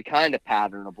actually kind of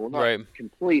patternable, not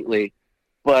completely,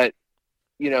 but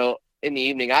in the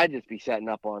evening I'd just be setting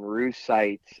up on roost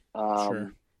sites,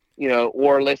 or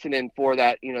listening for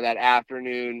that that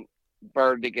afternoon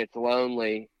bird that gets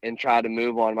lonely and try to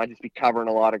move on them. I'd just be covering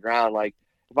a lot of ground. Like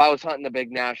if I was hunting a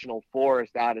big national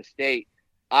forest out of state,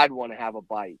 I'd want to have a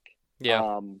bike.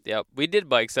 Yeah. Yep. We did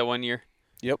bikes that one year.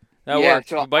 Yep. That worked.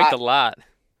 So we biked a lot.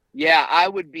 Yeah, I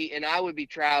would be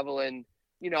traveling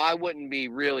I wouldn't be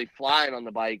really flying on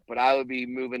the bike, but I would be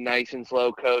moving nice and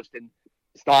slow, coasting,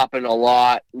 stopping a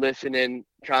lot, listening,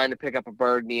 trying to pick up a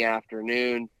bird in the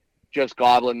afternoon, just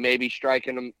gobbling, maybe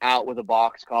striking them out with a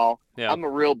box call. Yeah.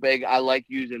 I like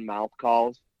using mouth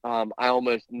calls. I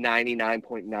almost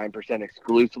 99.9%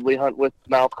 exclusively hunt with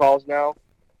mouth calls now.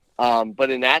 But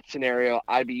in that scenario,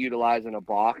 I'd be utilizing a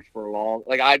box for long.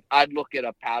 Like I'd look at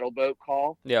a paddle boat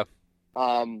call. Yeah.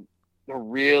 To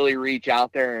really reach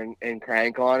out there and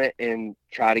crank on it and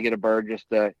try to get a bird just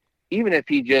to, even if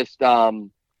he just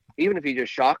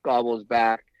shock gobbles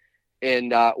back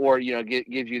and or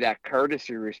gives you that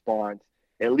courtesy response,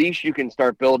 at least you can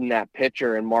start building that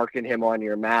picture and marking him on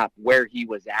your map where he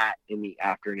was at in the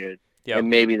afternoon. Yep. And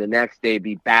maybe the next day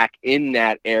be back in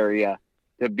that area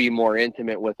to be more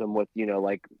intimate with him with,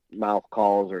 like mouth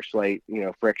calls or slate,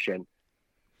 friction.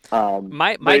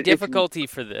 My difficulty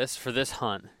for this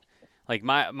hunt, like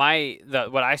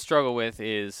what I struggle with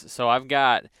is, so I've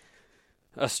got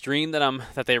a stream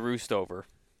that they roost over,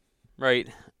 right?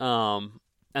 And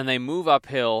they move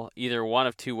uphill either one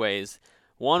of two ways.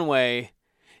 One way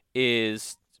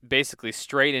is basically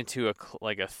straight into a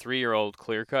 3-year-old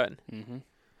clear cut,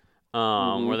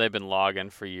 where they've been logging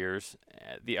for years.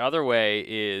 The other way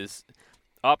is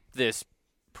up this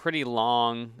pretty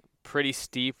long, pretty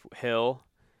steep hill,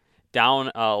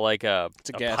 down a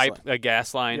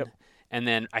gas line, Yep. and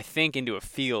then I think into a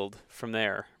field from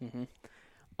there.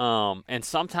 And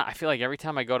sometimes I feel like every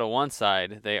time I go to one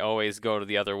side, they always go to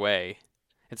the other way.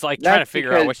 It's like trying to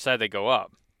figure out which side they go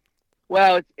up.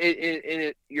 Well,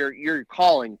 you're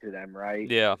calling to them, right?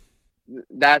 Yeah.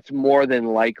 That's more than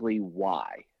likely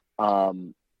why.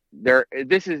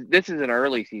 This is an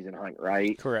early season hunt,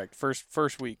 right? Correct.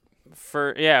 First week.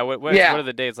 What are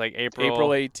the dates? Like April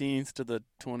 18th to the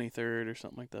 23rd or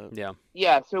something like that. Yeah.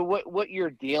 Yeah. So what you're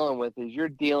dealing with is you're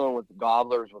dealing with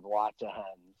gobblers with lots of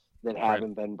hens that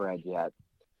haven't been bred yet,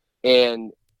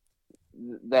 and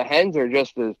the hens are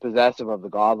just as possessive of the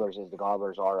gobblers as the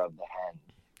gobblers are of the hens.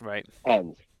 Right.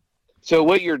 Hens. So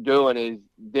what you're doing is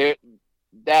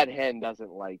that hen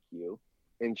doesn't like you,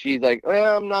 and she's like,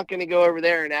 well, I'm not going to go over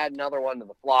there and add another one to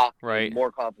the flock. Right.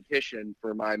 More competition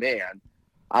for my man.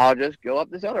 I'll just go up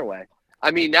this other way.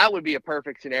 I mean, that would be a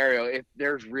perfect scenario if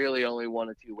there's really only one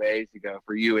or two ways to go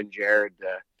for you and Jared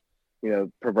to,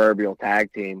 proverbial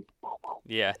tag team.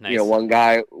 Yeah, nice. One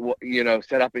guy,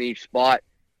 set up in each spot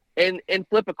and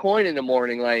flip a coin in the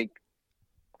morning. Like,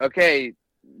 okay,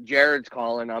 Jared's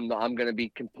calling. I'm going to be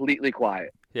completely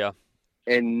quiet. Yeah.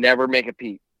 And never make a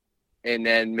peep. And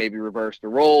then maybe reverse the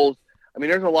roles. I mean,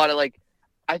 there's a lot of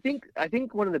I think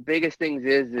one of the biggest things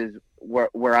is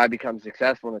where I become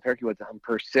successful in the turkey woods. I'm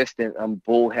persistent. I'm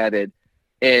bullheaded,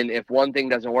 and if one thing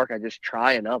doesn't work, I just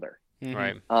try another.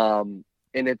 Right.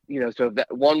 And so if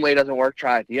that one way doesn't work,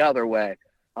 try it the other way.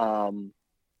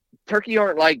 Turkey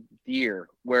aren't like deer,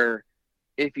 where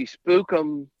if you spook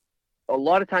them, a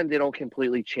lot of times they don't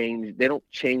completely change. They don't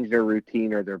change their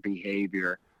routine or their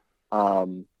behavior.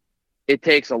 It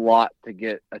takes a lot to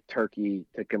get a turkey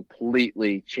to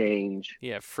completely change.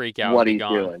 Yeah, freak out. What he's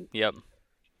gone. doing. Yep.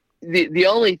 The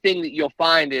only thing that you'll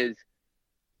find is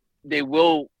they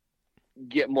will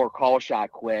get more call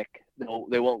shot quick.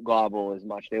 They won't gobble as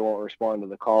much. They won't respond to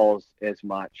the calls as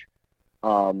much.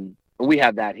 We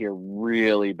have that here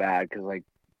really bad because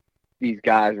these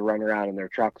guys run around in their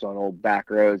trucks on old back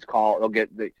roads.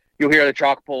 You'll hear the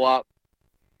truck pull up.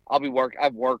 I've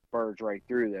worked birds right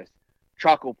through this.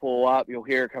 Truck will pull up. You'll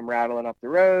hear it come rattling up the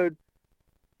road.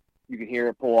 You can hear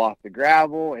it pull off the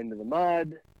gravel into the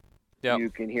mud. Yep.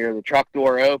 You can hear the truck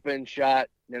door open,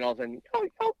 shut. Then all of a sudden,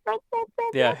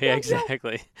 yeah,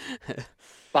 exactly.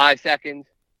 5 seconds,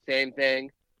 same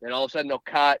thing. Then all of a sudden they'll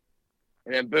cut,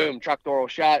 and then boom, truck door will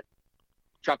shut.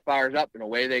 Truck fires up, and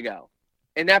away they go.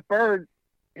 And that bird,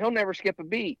 he'll never skip a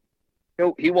beat.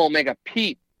 He won't make a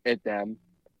peep at them.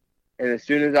 And as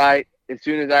soon as I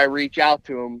reach out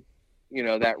to him,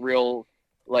 that real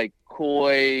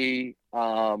coy,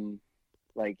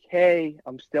 hey,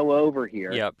 I'm still over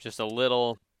here. Yep, just a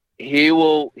little. He a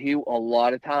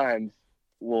lot of times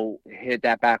will hit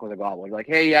that back with a gobble. Like,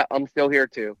 hey, yeah, I'm still here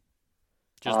too.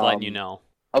 Just letting you know.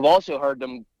 I've also heard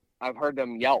them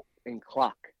yelp and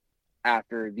cluck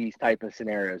after these type of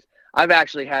scenarios. I've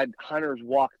actually had hunters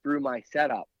walk through my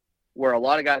setup where a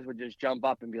lot of guys would just jump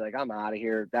up and be like, I'm out of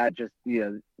here. That just,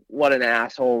 what an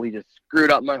asshole. He just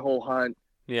screwed up my whole hunt.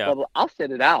 Yeah. Blah, blah. I'll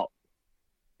sit it out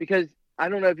because I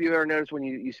don't know if you ever noticed when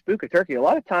you spook a turkey, a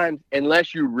lot of times,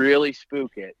 unless you really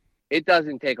spook it, it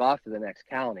doesn't take off to the next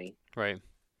county. Right.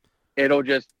 It'll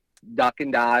just duck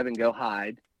and dive and go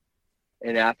hide.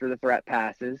 and after the threat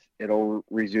passes, it'll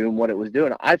resume what it was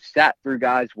doing. I've sat through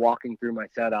guys walking through my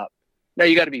setup. Now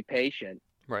you got to be patient,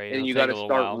 Right. and you got to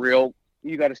start real.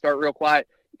 You got to start real quiet.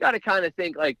 You got to kind of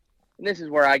think like, and this is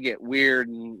where I get weird,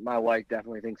 and my wife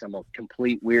definitely thinks I'm a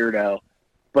complete weirdo,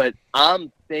 but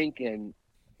I'm thinking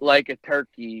like a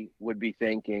turkey would be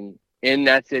thinking in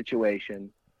that situation,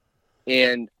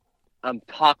 and I'm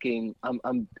talking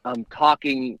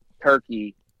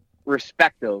turkey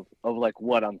respective of like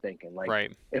what I'm thinking. Like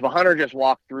right. if a hunter just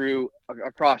walked through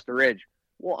across the ridge,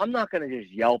 well, I'm not going to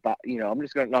just yelp out, I'm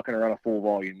just not going to run a full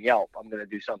volume yelp. I'm going to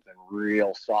do something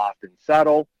real soft and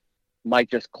subtle, might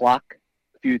just cluck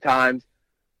a few times,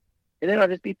 and then I'll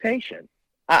just be patient.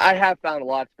 I have found a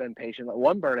lot's been patient. Like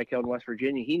one bird I killed in West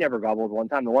Virginia, he never gobbled one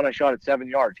time. The one I shot at 7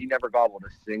 yards, he never gobbled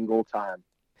a single time.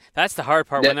 That's the hard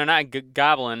part when they're not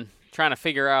gobbling, trying to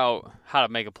figure out how to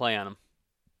make a play on them.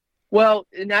 Well,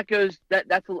 and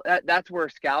that's where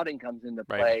scouting comes into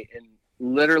play, right. and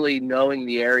literally knowing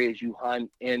the areas you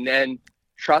hunt, and then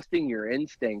trusting your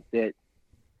instinct that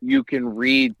you can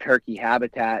read turkey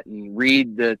habitat and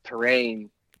read the terrain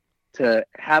to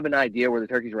have an idea where the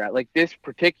turkeys were at. Like this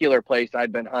particular place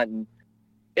I'd been hunting,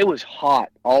 it was hot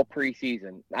all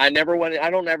preseason. I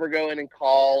don't ever go in and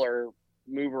call or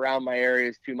move around my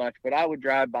areas too much, but I would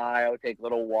drive by, I would take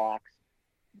little walks,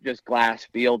 just glass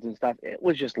fields and stuff. It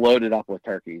was just loaded up with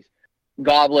turkeys,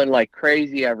 gobbling like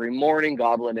crazy every morning,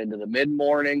 gobbling into the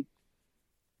mid-morning.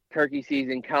 Turkey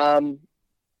season come,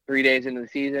 3 days into the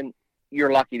season,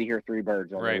 you're lucky to hear 3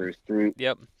 birds on right. the roost through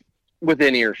yep.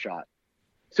 within earshot.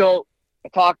 So I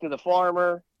talked to the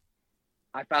farmer.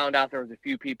 I found out there was a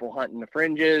few people hunting the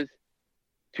fringes.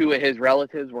 2 of his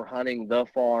relatives were hunting the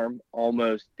farm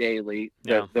almost daily.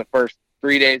 The first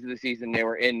 3 days of the season, they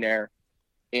were in there,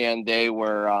 and they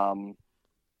were,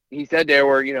 he said they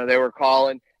were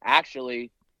calling. Actually,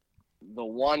 the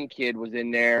one kid was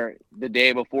in there the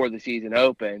day before the season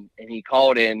opened, and he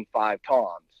called in 5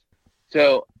 toms.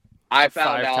 So I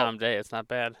found out 5 tom day. It's not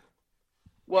bad.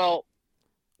 Well,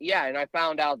 yeah, and I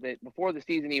found out that before the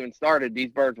season even started,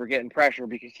 these birds were getting pressure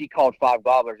because he called 5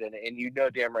 gobblers in it, and you know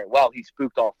damn right well he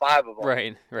spooked all 5 of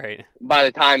them. Right. By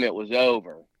the time it was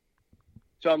over.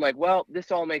 So I'm like, well,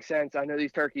 this all makes sense. I know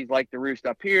these turkeys like to roost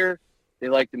up here. They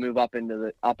like to move up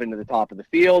into the top of the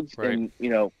fields, right.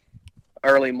 and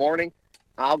early morning.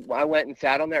 I went and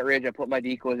sat on that ridge. I put my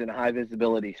decoys in a high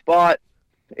visibility spot.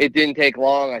 It didn't take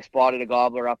long. I spotted a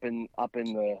gobbler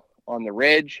on the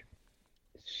ridge.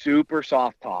 Super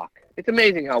soft talk. It's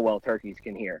amazing how well turkeys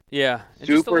can hear. Yeah.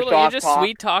 Super soft You're just talk.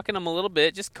 sweet talking them a little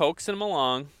bit, just coaxing them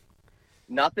along.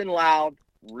 Nothing loud,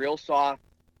 real soft,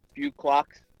 few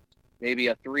clucks, maybe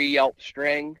a 3 yelp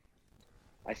string.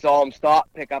 I saw him stop,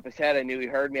 pick up his head. I knew he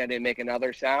heard me. I didn't make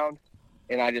another sound,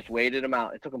 and I just waited him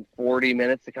out. It took him 40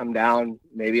 minutes to come down,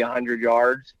 maybe 100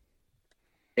 yards.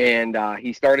 And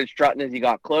he started strutting as he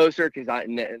got closer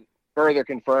and further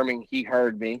confirming he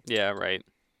heard me. Yeah, right.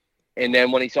 And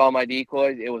then when he saw my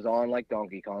decoys, it was on like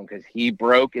Donkey Kong because he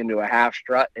broke into a half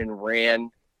strut and ran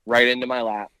right into my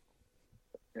lap.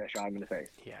 And I shot him in the face.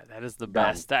 Yeah, that is the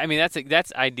best. I mean,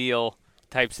 that's ideal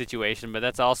type situation, but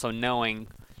that's also knowing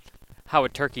how a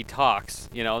turkey talks.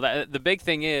 The big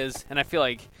thing is, and I feel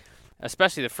like,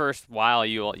 especially the first while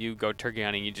you go turkey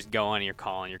hunting, you just go on and you're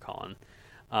calling,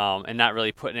 and not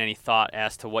really putting any thought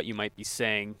as to what you might be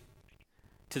saying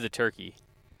to the turkey.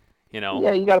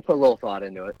 Yeah, you got to put a little thought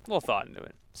into it.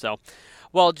 So,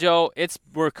 well, Joe,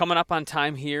 we're coming up on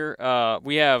time here.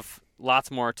 We have lots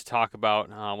more to talk about.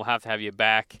 We'll have to have you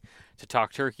back to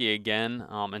talk turkey again.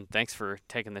 And thanks for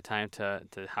taking the time to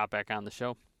hop back on the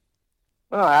show.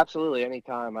 Oh, absolutely.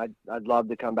 Anytime. I'd love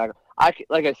to come back.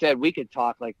 Like I said, we could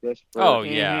talk like this.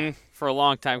 For a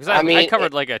long time. Because I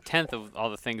covered like a tenth of all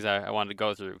the things I wanted to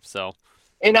go through. So.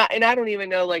 And I don't even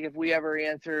know like if we ever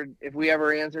answered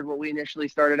what we initially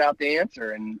started out to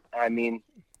answer. And I mean,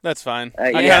 that's fine.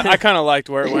 Yeah. I kind of liked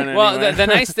where it went. Well, anyway. the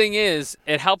nice thing is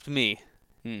it helped me.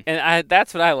 And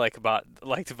that's what I liked about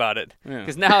it,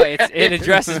 because now it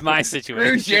addresses my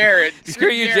situation. Screw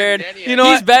you, Jared. He's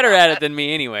He's better at it than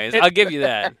me, anyways. I'll give you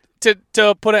that.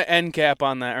 To put an end cap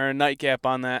on that or a nightcap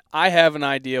on that, I have an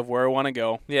idea of where I want to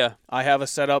go. Yeah, I have a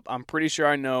setup. I'm pretty sure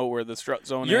I know where the strut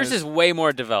zone is. Yours is way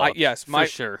more developed. Yes, for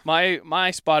sure.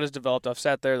 My spot is developed. I've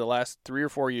sat there the last 3 or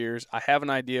 4 years. I have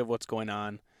an idea of what's going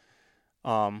on.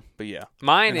 But yeah,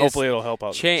 mine is hopefully it'll help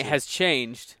out. Has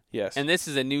changed. Yes, and this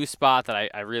is a new spot that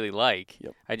I really like.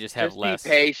 Yep. I just have less. Be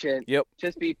patient. Yep.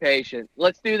 Just be patient.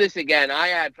 Let's do this again. I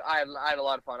had a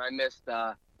lot of fun. I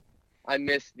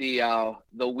missed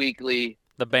the weekly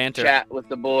banter chat with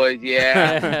the boys.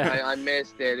 Yeah, I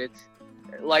missed it.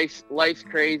 Life's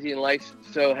crazy and life's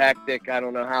so hectic. I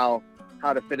don't know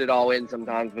how to fit it all in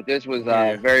sometimes, but this was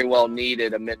Yeah. very well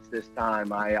needed amidst this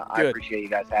time. I Good. appreciate you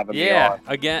guys having me Yeah, on.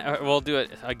 again, we'll do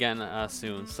it again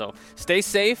soon. So stay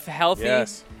safe, healthy,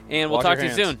 Yes. and we'll Wash talk your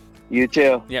to you hands. soon. You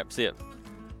too. Yep, see ya.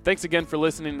 Thanks again for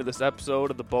listening to this episode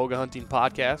of the Boga Hunting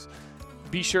Podcast.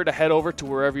 Be sure to head over to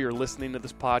wherever you're listening to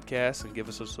this podcast and give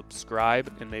us a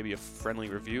subscribe and maybe a friendly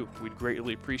review. We'd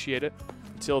greatly appreciate it.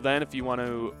 Until then, if you want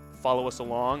to follow us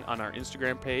along on our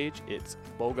Instagram page, it's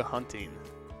Boga Hunting.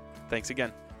 Thanks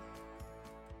again.